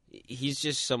he's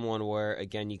just someone where,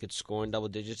 again, you could score in double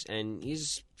digits, and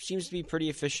seems to be pretty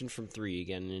efficient from 3.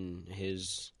 Again, in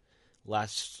his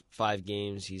last 5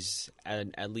 games, he's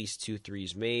at least 2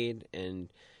 threes made, and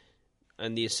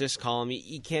the assist column,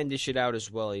 he can dish it out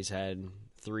as well. He's had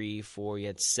 3, 4, he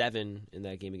had 7 in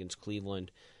that game against Cleveland.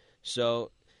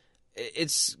 So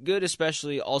it's good,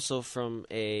 especially also from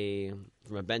a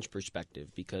bench perspective,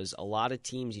 because a lot of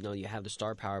teams, you have the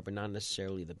star power, but not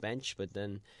necessarily the bench. But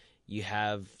then you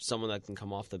have someone that can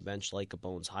come off the bench like a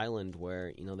Bones Highland,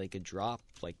 where they could drop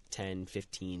like 10,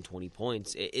 15, 20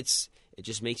 points. It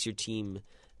just makes your team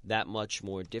that much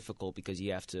more difficult because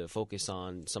you have to focus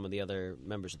on some of the other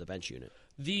members of the bench unit.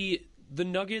 The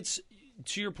Nuggets,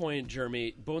 to your point,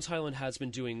 Jeremy, Bones Highland has been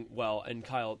doing well, and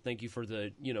Kyle, thank you for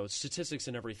the statistics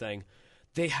and everything.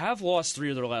 They have lost 3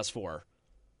 of their last 4,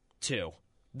 too.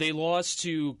 They lost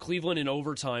to Cleveland in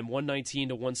overtime,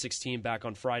 119-116 back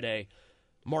on Friday,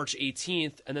 March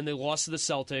 18th, and then they lost to the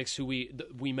Celtics, who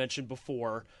we mentioned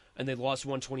before, and they lost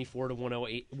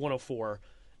 124-104.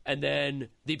 And then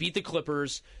they beat the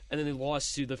Clippers, and then they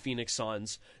lost to the Phoenix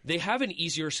Suns. They have an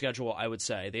easier schedule, I would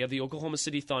say. They have the Oklahoma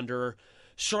City Thunder,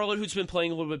 Charlotte, who's been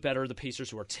playing a little bit better, the Pacers,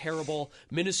 who are terrible,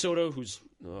 Minnesota, who's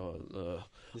the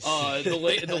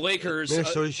Lakers.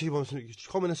 Minnesota, you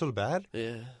call Minnesota bad?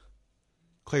 Yeah.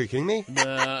 Clay, are you kidding me?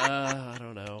 I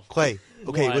don't know. Clay,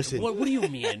 okay, What? listen. What do you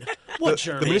mean? What,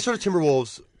 Jeremy? The Minnesota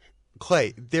Timberwolves,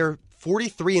 Clay, they're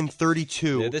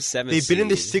 43-32. They're the 7th They've been in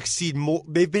the seed. 6th seed.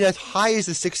 They've been as high as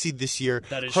the 6th seed this year.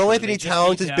 That is Karl true. Anthony They just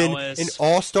Towns beat has been Dallas. an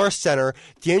all-star center.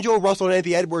 D'Angelo Russell and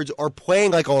Anthony Edwards are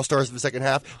playing like all-stars in the second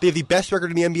half. They have the best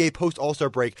record in the NBA post-all-star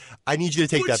break. I need you to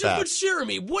take that back. But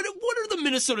Jeremy, what are the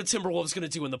Minnesota Timberwolves going to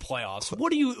do in the playoffs?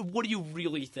 What do you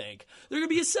really think? They're going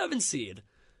to be a 7 seed.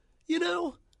 You know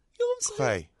what I'm saying?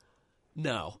 Clay,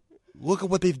 No. look at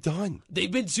what they've done.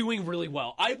 They've been doing really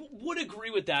well. I would agree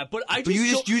with that, but But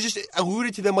you just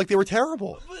alluded to them like they were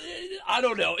terrible. I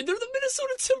don't know. They're the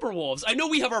Minnesota Timberwolves. I know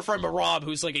we have our friend Rob,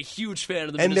 who's like a huge fan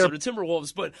of the And Minnesota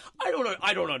Timberwolves, but I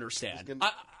don't understand.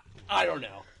 I don't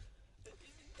know.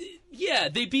 Yeah,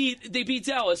 they beat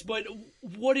Dallas, but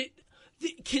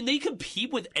can they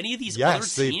compete with any of these other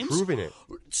Yes, teams? they've proven it.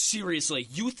 Seriously,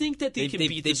 you think that they can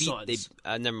beat the Suns?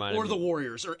 Never mind. Or the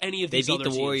Warriors, or any of They these beat other the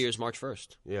teams? Warriors March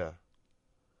 1st. Yeah.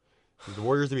 The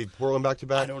Warriors, they beat Portland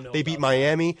back-to-back. I don't know They beat about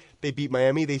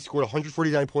Miami. They scored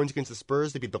 149 points against the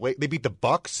Spurs. They beat the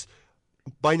Bucks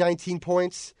by 19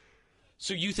 points.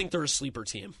 So you think they're a sleeper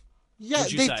team? Yeah,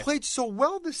 What'd you they say? played so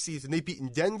well this season. They've beaten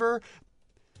Denver.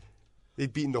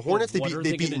 They've beaten the Hornets. What are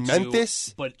They've they beaten gonna do-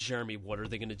 Memphis. But Jeremy, what are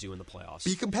they going to do in the playoffs?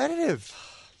 Be competitive.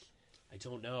 I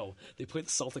don't know. They played the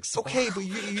Celtics. Okay, but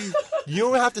you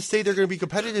don't have to say they're going to be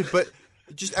competitive, but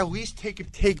just at least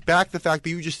take back the fact that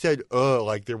you just said,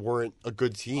 like they weren't a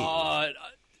good team.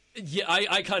 Yeah,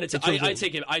 I kind of I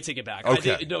take it back.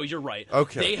 Okay. No, you're right.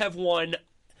 Okay. They have won.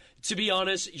 To be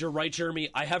honest, you're right, Jeremy.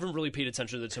 I haven't really paid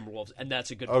attention to the Timberwolves, and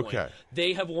that's a good point. Okay.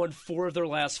 They have won 4 of their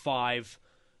last 5.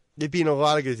 They've beaten a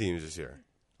lot of good teams this year.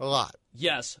 A lot.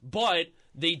 Yes, but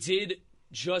they did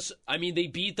they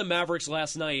beat the Mavericks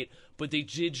last night, but they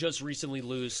did just recently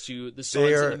lose to the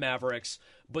Suns and the Mavericks.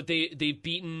 But they've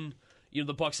beaten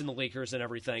the Bucks and the Lakers and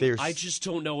everything. I just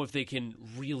don't know if they can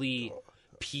really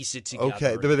piece it together.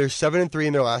 Okay, they're 7-3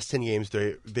 in their last 10 games.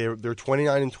 They're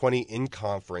 29-20 in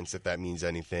conference, if that means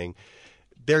anything.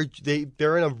 If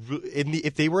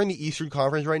they were in the Eastern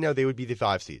Conference right now, they would be the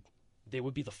 5 seed. They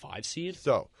would be the 5 seed?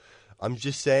 So, I'm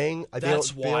just saying they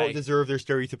don't deserve their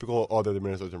stereotypical they're the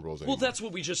Minnesota Timberwolves anymore. Well, that's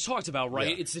what we just talked about, right?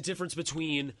 Yeah. It's the difference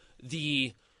between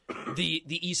the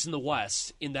East and the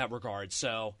West in that regard.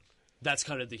 So that's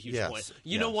kind of the huge point.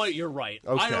 You know what? You're right.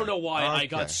 Okay. I don't know why I Okay.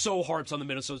 got so harped on the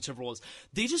Minnesota Timberwolves.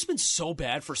 They've just been so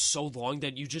bad for so long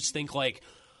that you just think like,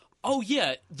 oh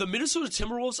yeah, the Minnesota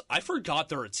Timberwolves, I forgot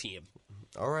they're a team.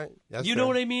 All right. That's You fair. know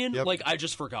what I mean? Yep. Like, I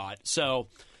just forgot. So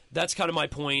that's kind of my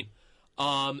point.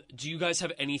 Do you guys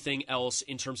have anything else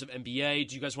in terms of NBA?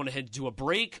 Do you guys want to head to a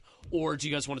break, or do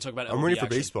you guys want to talk about I'm MLB ready for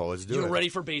action? baseball. Let's do it. You're ready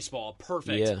for baseball.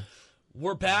 Perfect. Yeah.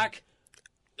 We're back.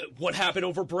 What happened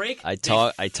over break? I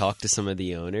talked to some of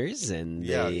the owners, and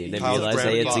Yeah, they Kyle's realized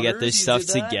they had to get their grandfather, stuff you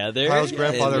did that? together. Kyle's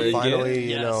grandfather And, finally,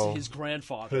 Yes, his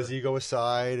grandfather. put his ego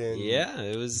aside and Yeah,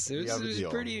 it was have a deal.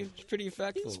 pretty It's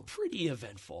effectful. pretty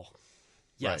eventful.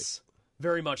 Yes,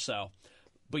 very much so.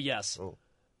 But yes,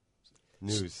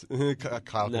 news.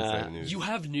 Kyle can say the news. you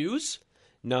have news?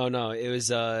 No, it was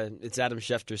it's Adam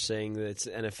Schefter saying that it's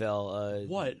NFL.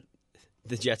 What?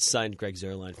 The Jets signed Greg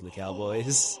Zuerlein from the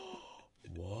Cowboys.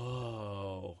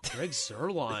 Whoa. Greg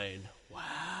Zuerlein.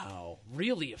 Wow.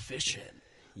 Really efficient.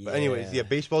 But anyways,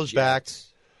 baseball's back.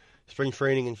 Spring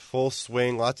training in full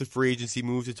swing. Lots of free agency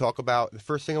moves to talk about. The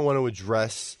first thing I want to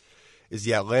address is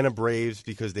the Atlanta Braves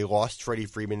because they lost Freddie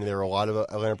Freeman, and there are a lot of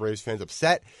Atlanta Braves fans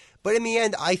upset. But in the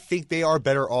end, I think they are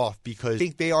better off because we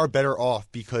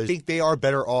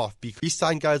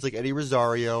signed guys like Eddie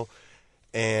Rosario,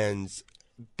 and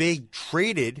they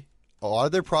traded a lot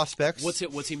of their prospects. What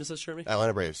team is this, Jeremy?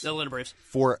 Atlanta Braves. Atlanta Braves.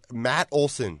 For Matt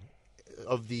Olson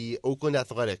of the Oakland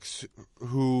Athletics,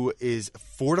 who is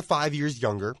 4 to 5 years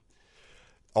younger.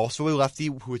 Also a lefty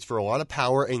who is for a lot of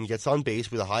power and gets on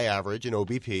base with a high average in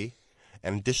OBP.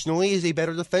 And additionally is a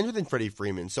better defender than Freddie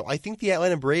Freeman. So I think the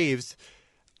Atlanta Braves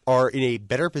are in a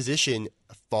better position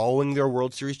following their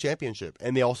World Series championship.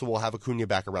 And they also will have Acuna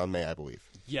back around May, I believe.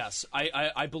 Yes,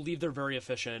 I believe they're very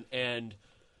efficient. And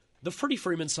the Freddie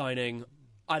Freeman signing,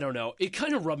 I don't know. It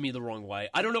kind of rubbed me the wrong way.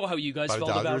 I don't know how you guys felt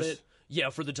about it.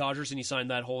 Yeah, for the Dodgers, and he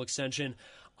signed that whole extension.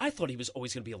 I thought he was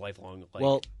always going to be a lifelong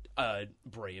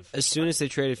Brave. As soon as they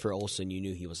traded for Olsen, you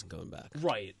knew he wasn't coming back.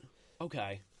 Right.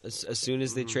 Okay. As soon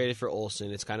as they traded for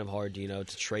Olsen, it's kind of hard, to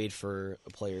trade for a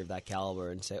player of that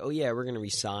caliber and say, oh, yeah, we're going to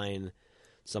re-sign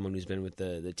someone who's been with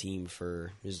the team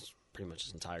for pretty much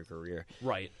his entire career.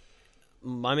 Right.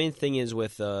 My main thing is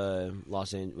with the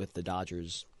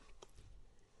Dodgers,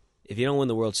 if you don't win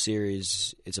the World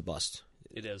Series, it's a bust.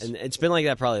 It is. And it's been like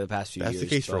that probably the past few years. That's the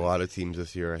case for a lot of teams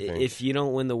this year, I think. If you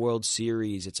don't win the World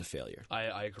Series, it's a failure.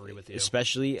 I agree with you.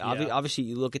 Especially, obviously,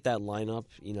 you look at that lineup,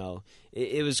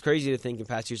 it was crazy to think in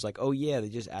past years, like, oh, yeah, they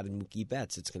just added Mookie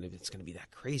Betts. It's gonna be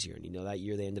that crazier. And, that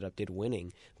year they ended up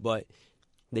winning. But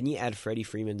then you add Freddie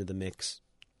Freeman to the mix.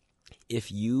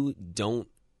 If you don't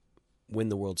win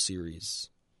the World Series,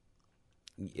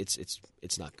 it's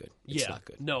not good. It's not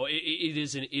good. No, it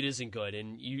isn't good.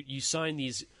 And you sign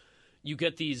these... You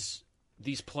get these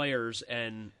players,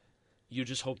 and you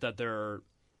just hope that they're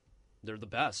the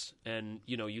best. And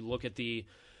you look at the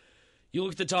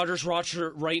Dodgers roster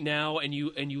right now, and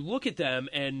you look at them,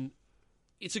 and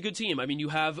it's a good team. I mean, you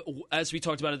have, as we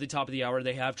talked about at the top of the hour,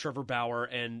 they have Trevor Bauer,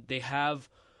 and they have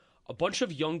a bunch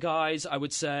of young guys, I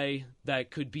would say,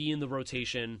 that could be in the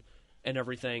rotation and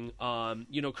everything.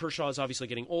 Kershaw is obviously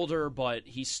getting older, but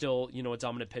he's still a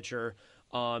dominant pitcher.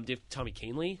 They have Tommy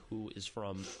Kahnle, who is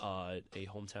from a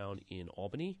hometown in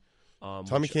Albany.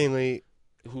 Tommy Kahnle,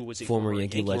 who was a former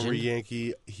Yankee legend. Former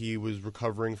Yankee. He was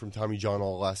recovering from Tommy John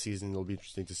all last season. It'll be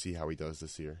interesting to see how he does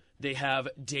this year. They have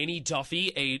Danny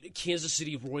Duffy, a Kansas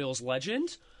City Royals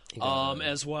legend,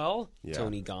 as well. Yeah.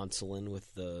 Tony Gonsolin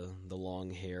with the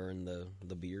long hair and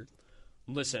the beard.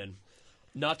 Listen,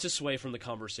 not to sway from the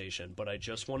conversation, but I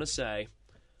just want to say,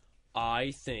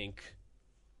 I think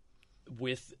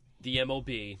with the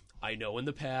MLB, I know in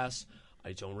the past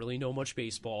I don't really know much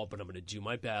baseball, but I'm going to do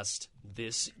my best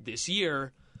this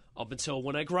year up until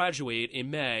when I graduate in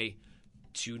May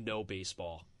to know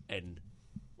baseball and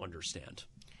understand.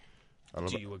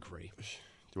 Do you agree?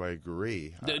 Do I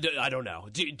agree? I don't know.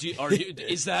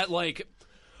 Is that like...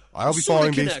 I'll be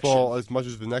following baseball as much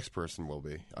as the next person will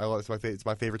be. It's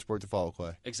my favorite sport to follow,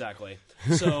 Clay. Exactly.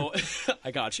 So,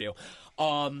 I got you.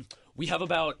 We have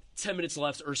about 10 minutes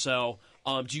left or so.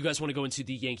 Do you guys want to go into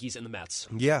the Yankees and the Mets?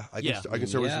 Yeah, I can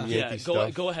start with some Yankees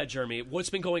stuff. Go ahead, Jeremy. What's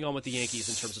been going on with the Yankees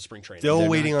in terms of spring training? Still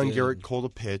waiting on Garrett Cole to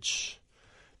pitch.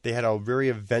 They had a very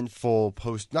eventful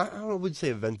I wouldn't say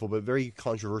eventful, but very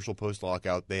controversial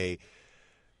post-lockout. They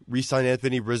re-signed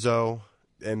Anthony Rizzo,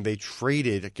 and they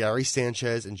traded Gary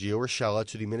Sanchez and Gio Urshela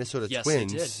to the Minnesota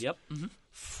Twins. Yes, they did. Yep. Mm-hmm.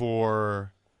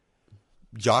 For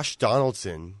Josh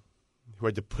Donaldson, who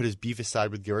had to put his beef aside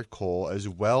with Garrett Cole, as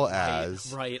well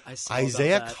as I saw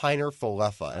Isaiah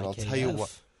Kiner-Falefa. And I'll tell you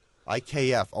what,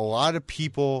 IKF, a lot of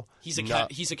people... He's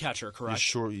a catcher, correct?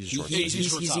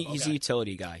 He's a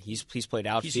utility guy. He's played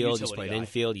outfield, he's played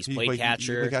infield, he's played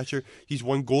catcher. He's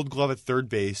won Gold Glove at third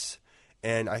base,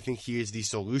 and I think he is the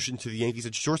solution to the Yankees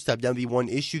at shortstop. Now, the one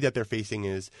issue that they're facing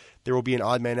is there will be an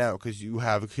odd man out because you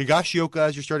have Higashioka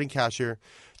as your starting catcher,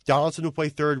 Donaldson will play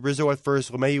third, Rizzo at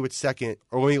first, LeMahieu at second.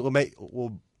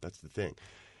 Well, that's the thing.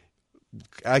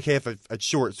 IKF at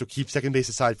short, so keep second base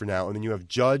aside for now. And then you have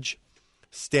Judge,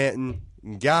 Stanton,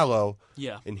 and Gallo,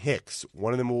 and Hicks.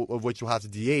 One of them of which you'll have to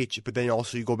DH, but then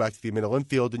also you go back to the middle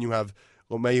infield, and you have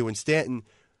LeMahieu and Stanton.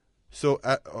 So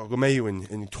LeMahieu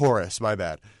and Torres, my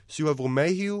bad. So you have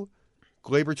LeMahieu,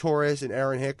 Gleyber Torres, and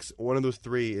Aaron Hicks. One of those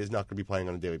three is not going to be playing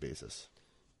on a daily basis.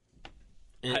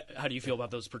 How do you feel about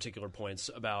those particular points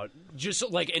about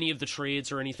just like any of the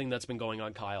trades or anything that's been going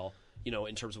on, Kyle?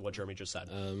 in terms of what Jeremy just said.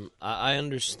 I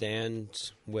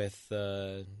understand with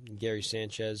Gary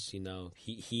Sanchez.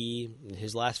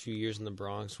 His last few years in the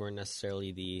Bronx weren't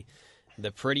necessarily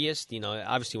the prettiest.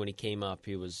 Obviously when he came up,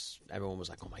 everyone was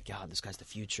like, "Oh my God, this guy's the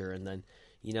future." And then,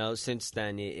 since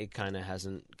then it kind of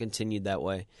hasn't continued that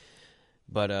way.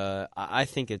 But I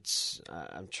think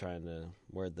I'm trying to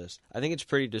word this. I think it's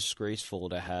pretty disgraceful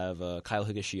to have Kyle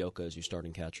Higashioka as your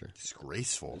starting catcher.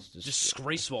 Disgraceful.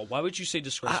 Disgraceful. Why would you say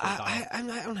disgraceful, Kyle? I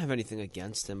don't have anything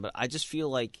against him, but I just feel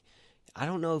like I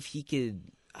don't know if he could.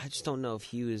 I just don't know if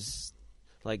he was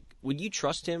like. Would you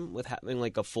trust him with having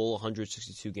like a full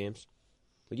 162 games?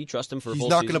 Would you trust him for a full season?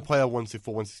 He's not going to play a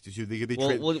full 162.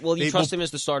 Will you trust him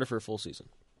as the starter for a full season?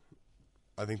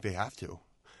 I think they have to.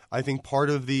 I think part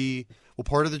of the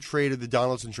trade of the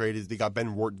Donaldson trade is they got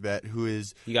Ben Rortvedt, who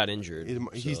is he got injured.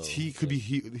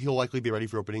 He'll likely be ready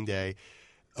for opening day.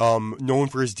 Known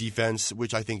for his defense,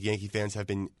 which I think Yankee fans have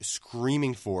been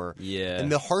screaming for. Yeah,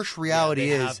 and the harsh reality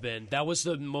they is have been. That was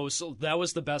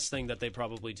the best thing that they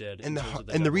probably did. And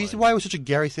the reason why I was such a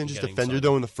Gary Sanchez defender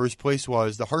though in the first place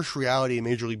was the harsh reality in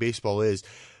Major League Baseball is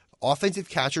offensive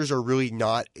catchers are really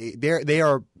not they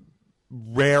are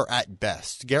rare at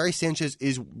best. Gary Sanchez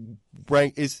is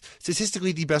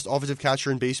statistically the best offensive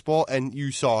catcher in baseball, and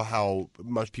you saw how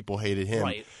much people hated him.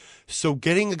 Right. So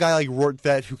getting a guy like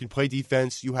Rortvedt who can play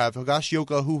defense, you have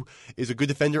Higashioka who is a good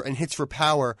defender and hits for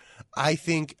power. I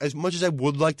think as much as I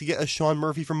would like to get a Sean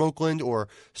Murphy from Oakland or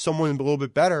someone a little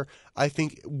bit better, I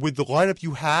think with the lineup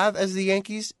you have as the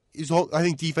Yankees, I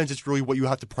think defense is really what you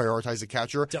have to prioritize the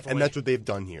catcher, Definitely. and that's what they've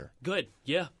done here. Good.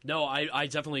 Yeah. No, I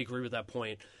definitely agree with that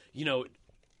point.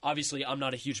 Obviously I'm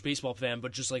not a huge baseball fan,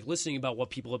 but just like listening about what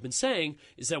people have been saying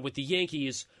is that with the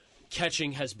Yankees,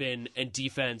 catching has been, and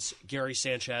defense, Gary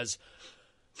Sanchez,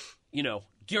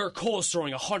 Garrett Cole is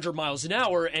throwing 100 miles an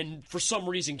hour, and for some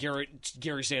reason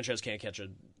Gary Sanchez can't catch a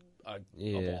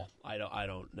ball. I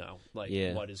don't know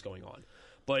what is going on.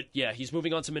 But yeah, he's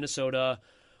moving on to Minnesota.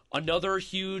 Another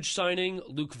huge signing,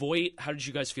 Luke Voit. How did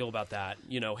you guys feel about that?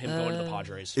 Him going to the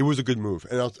Padres. It was a good move.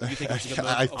 And You think it was a good move?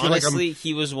 I feel Honestly,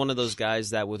 he was one of those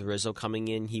guys that with Rizzo coming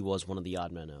in, he was one of the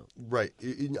odd men out. Right.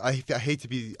 I hate to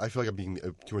be. I feel like I'm being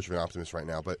too much of an optimist right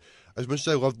now. But as much as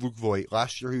I love Luke Voit,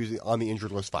 last year he was on the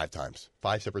injured list 5 times,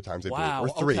 5 separate times. I Wow.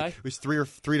 believe, or 3. Okay. It was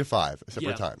 3 to 5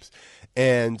 separate times.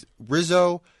 And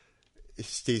Rizzo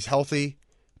stays healthy,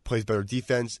 plays better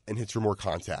defense, and hits for more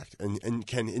contact,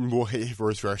 and will hit for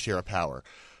his fair share of power.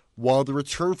 While the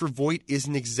return for Voit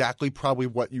isn't exactly probably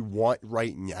what you want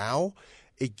right now,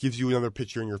 it gives you another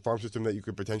pitcher in your farm system that you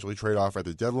could potentially trade off at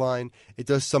the deadline. It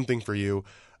does something for you,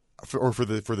 for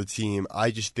the team.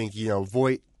 I just think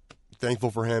Voit,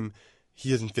 thankful for him. He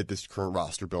doesn't fit this current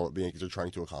roster bill the Yankees are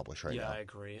trying to accomplish right now. Yeah, I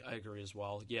agree. I agree as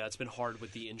well. Yeah, it's been hard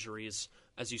with the injuries,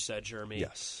 as you said, Jeremy.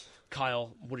 Yes.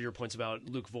 Kyle, what are your points about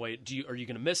Luke Voit? Are you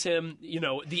going to miss him?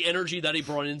 The energy that he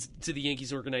brought into the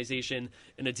Yankees organization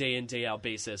in a day in, day out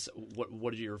basis.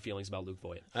 What are your feelings about Luke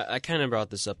Voit? I kind of brought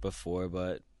this up before,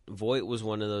 but Voit was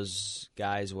one of those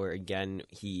guys where, again,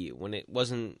 when it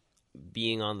wasn't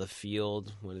being on the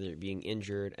field, whether being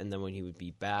injured, and then when he would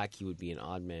be back, he would be an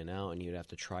odd man out, and he would have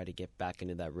to try to get back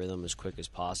into that rhythm as quick as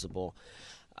possible.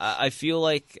 I feel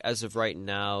like, as of right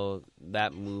now,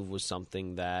 that move was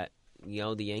something that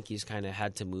the Yankees kind of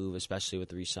had to move, especially with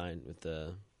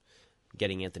the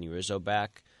getting Anthony Rizzo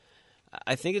back.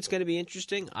 I think it's going to be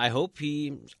interesting. I hope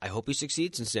he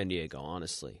succeeds in San Diego,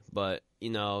 honestly. But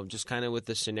just kind of with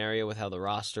the scenario with how the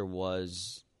roster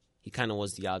was, he kind of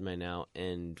was the odd man out.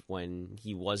 And when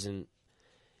he wasn't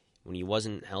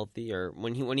healthy, or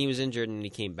when he was injured and he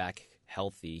came back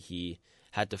healthy, he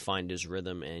had to find his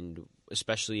rhythm. And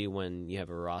especially when you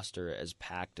have a roster as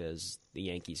packed as the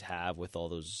Yankees have with all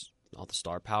the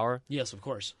star power. Yes, of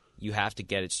course. You have to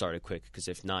get it started quick, because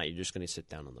if not, you're just going to sit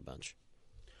down on the bench.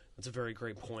 That's a very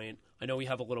great point. I know we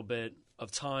have a little bit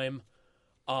of time.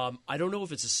 I don't know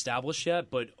if it's established yet,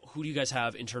 but who do you guys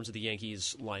have in terms of the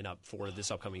Yankees lineup for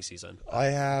this upcoming season?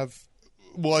 I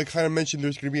kind of mentioned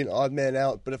there's going to be an odd man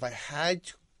out, but if I had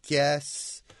to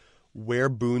guess where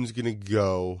Boone's going to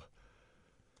go,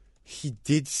 he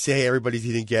did say everybody's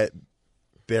going to get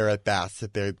their at-bats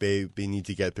that they need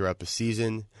to get throughout the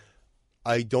season.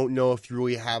 I don't know if you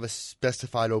really have a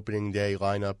specified opening day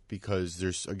lineup, because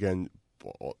there's, again,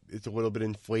 it's a little bit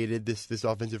inflated, this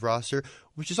offensive roster,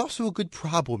 which is also a good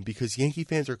problem, because Yankee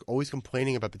fans are always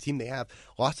complaining about the team they have.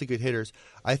 Lots of good hitters.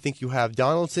 I think you have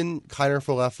Donaldson, Kiner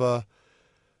Falefa,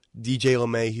 DJ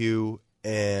LeMahieu,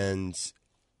 and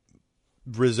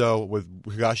Rizzo with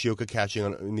Higashioka catching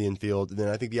in the infield. And then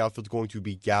I think the outfield's going to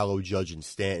be Gallo, Judge, and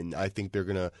Stanton. I think they're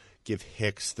going to give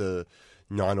Hicks the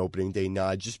non-opening day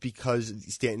nod, just because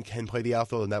Stanton can play the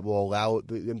outfield, and that will allow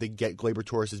them to get Gleyber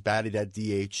Torres' batted at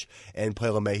DH and play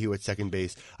LeMahieu at second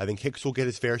base. I think Hicks will get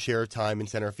his fair share of time in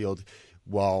center field,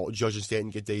 while Judge and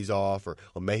Stanton get days off, or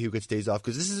LeMahieu gets days off,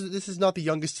 because this is not the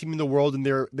youngest team in the world, and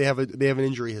they have an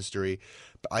injury history.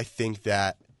 But I think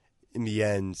that in the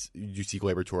end, you see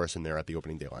Gleyber Torres in there at the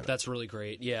opening day lineup. That's really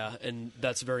great, yeah, and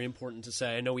that's very important to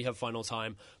say. I know we have final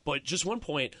time, but just one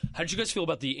point: how did you guys feel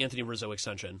about the Anthony Rizzo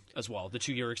extension as well, the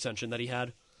 2-year extension that he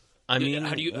had? I mean,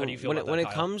 how do you feel about that, when it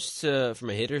Kyle? comes to from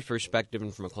a hitter's perspective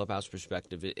and from a clubhouse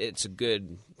perspective, it's a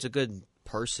good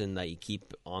person that you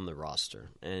keep on the roster,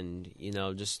 and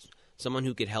just someone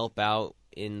who could help out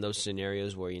in those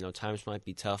scenarios where times might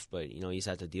be tough, but he's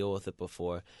had to deal with it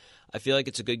before. I feel like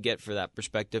it's a good get for that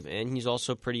perspective, and he's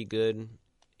also pretty good.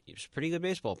 He's a pretty good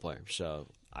baseball player, so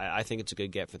I think it's a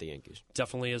good get for the Yankees.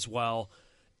 Definitely as well.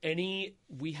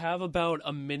 We have about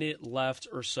a minute left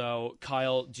or so.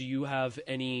 Kyle, do you have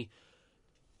any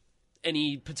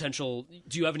potential?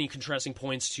 Do you have any contrasting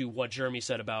points to what Jeremy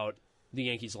said about the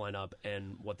Yankees lineup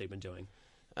and what they've been doing?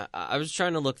 I was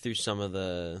trying to look through some of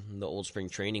the old spring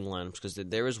training lineups, because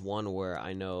there was one where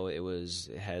I know it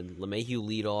had LeMahieu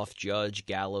lead off, Judge,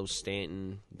 Gallo,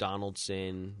 Stanton,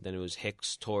 Donaldson. Then it was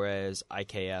Hicks, Torres,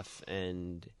 IKF,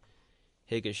 and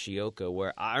Higashioka,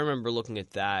 where I remember looking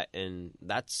at that, and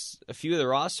that's a few of the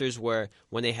rosters where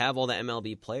when they have all the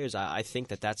MLB players, I think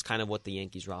that's kind of what the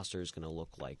Yankees roster is going to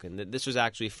look like. And this was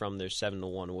actually from their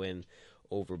 7-1 win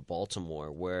over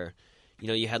Baltimore, where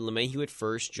you had LeMahieu at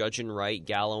first, Judge and right,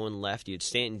 Gallo and left. You had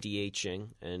Stanton DHing,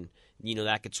 and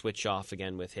that could switch off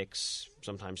again with Hicks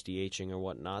sometimes DHing or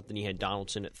whatnot. Then you had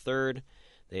Donaldson at third.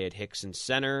 They had Hicks in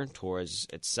center, Torres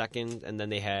at second, and then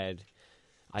they had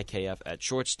IKF at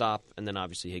shortstop, and then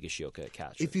obviously Higashioka at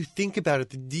catcher. If you think about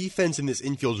it, the defense in this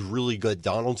infield is really good.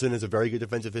 Donaldson has a very good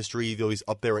defensive history, though he's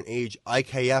up there in age.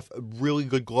 IKF, a really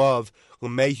good glove.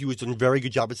 LeMahieu has done a very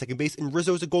good job at second base, and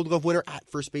Rizzo is a Gold Glove winner at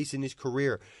first base in his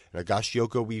career. And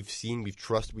Higashioka,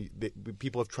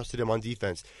 people have trusted him on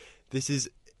defense. This is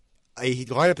a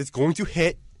lineup that's going to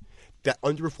hit, that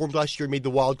underperformed last year, made the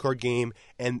wild card game,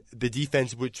 and the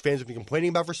defense, which fans have been complaining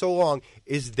about for so long,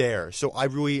 is there. So I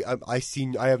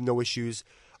have no issues.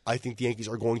 I think the Yankees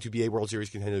are going to be a World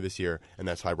Series contender this year, and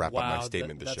that's how I wrap up my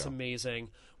statement this show. That's amazing.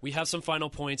 We have some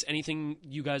final points. Anything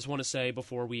you guys want to say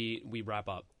before we wrap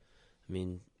up? I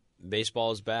mean,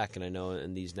 baseball is back, and I know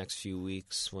in these next few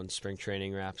weeks, when spring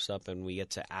training wraps up and we get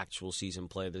to actual season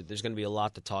play, there's going to be a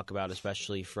lot to talk about,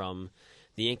 especially from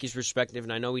the Yankees' perspective.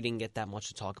 And I know we didn't get that much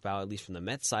to talk about, at least from the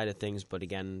Mets side of things, but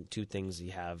again, two things: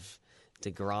 you have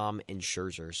DeGrom and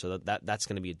Scherzer, so that's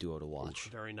going to be a duo to watch.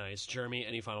 Very nice. Jeremy,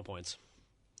 any final points?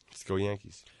 Let's go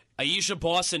Yankees. Aisha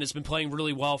Boston has been playing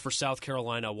really well for South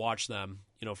Carolina. Watch them,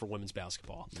 for women's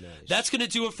basketball. Nice. That's going to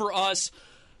do it for us.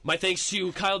 My thanks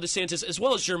to Kyle DeSantis as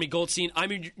well as Jeremy Goldstein.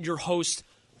 I'm your host,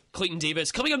 Clayton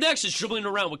Davis. Coming up next is Dribbling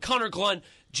Around with Connor Glenn,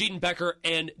 Jaden Becker,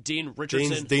 and Dane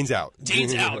Richardson. Dane's out.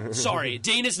 Dane's out. Sorry.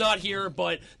 Dane is not here,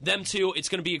 but them two. It's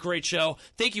going to be a great show.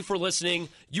 Thank you for listening.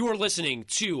 You are listening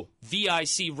to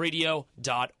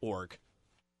VICradio.org.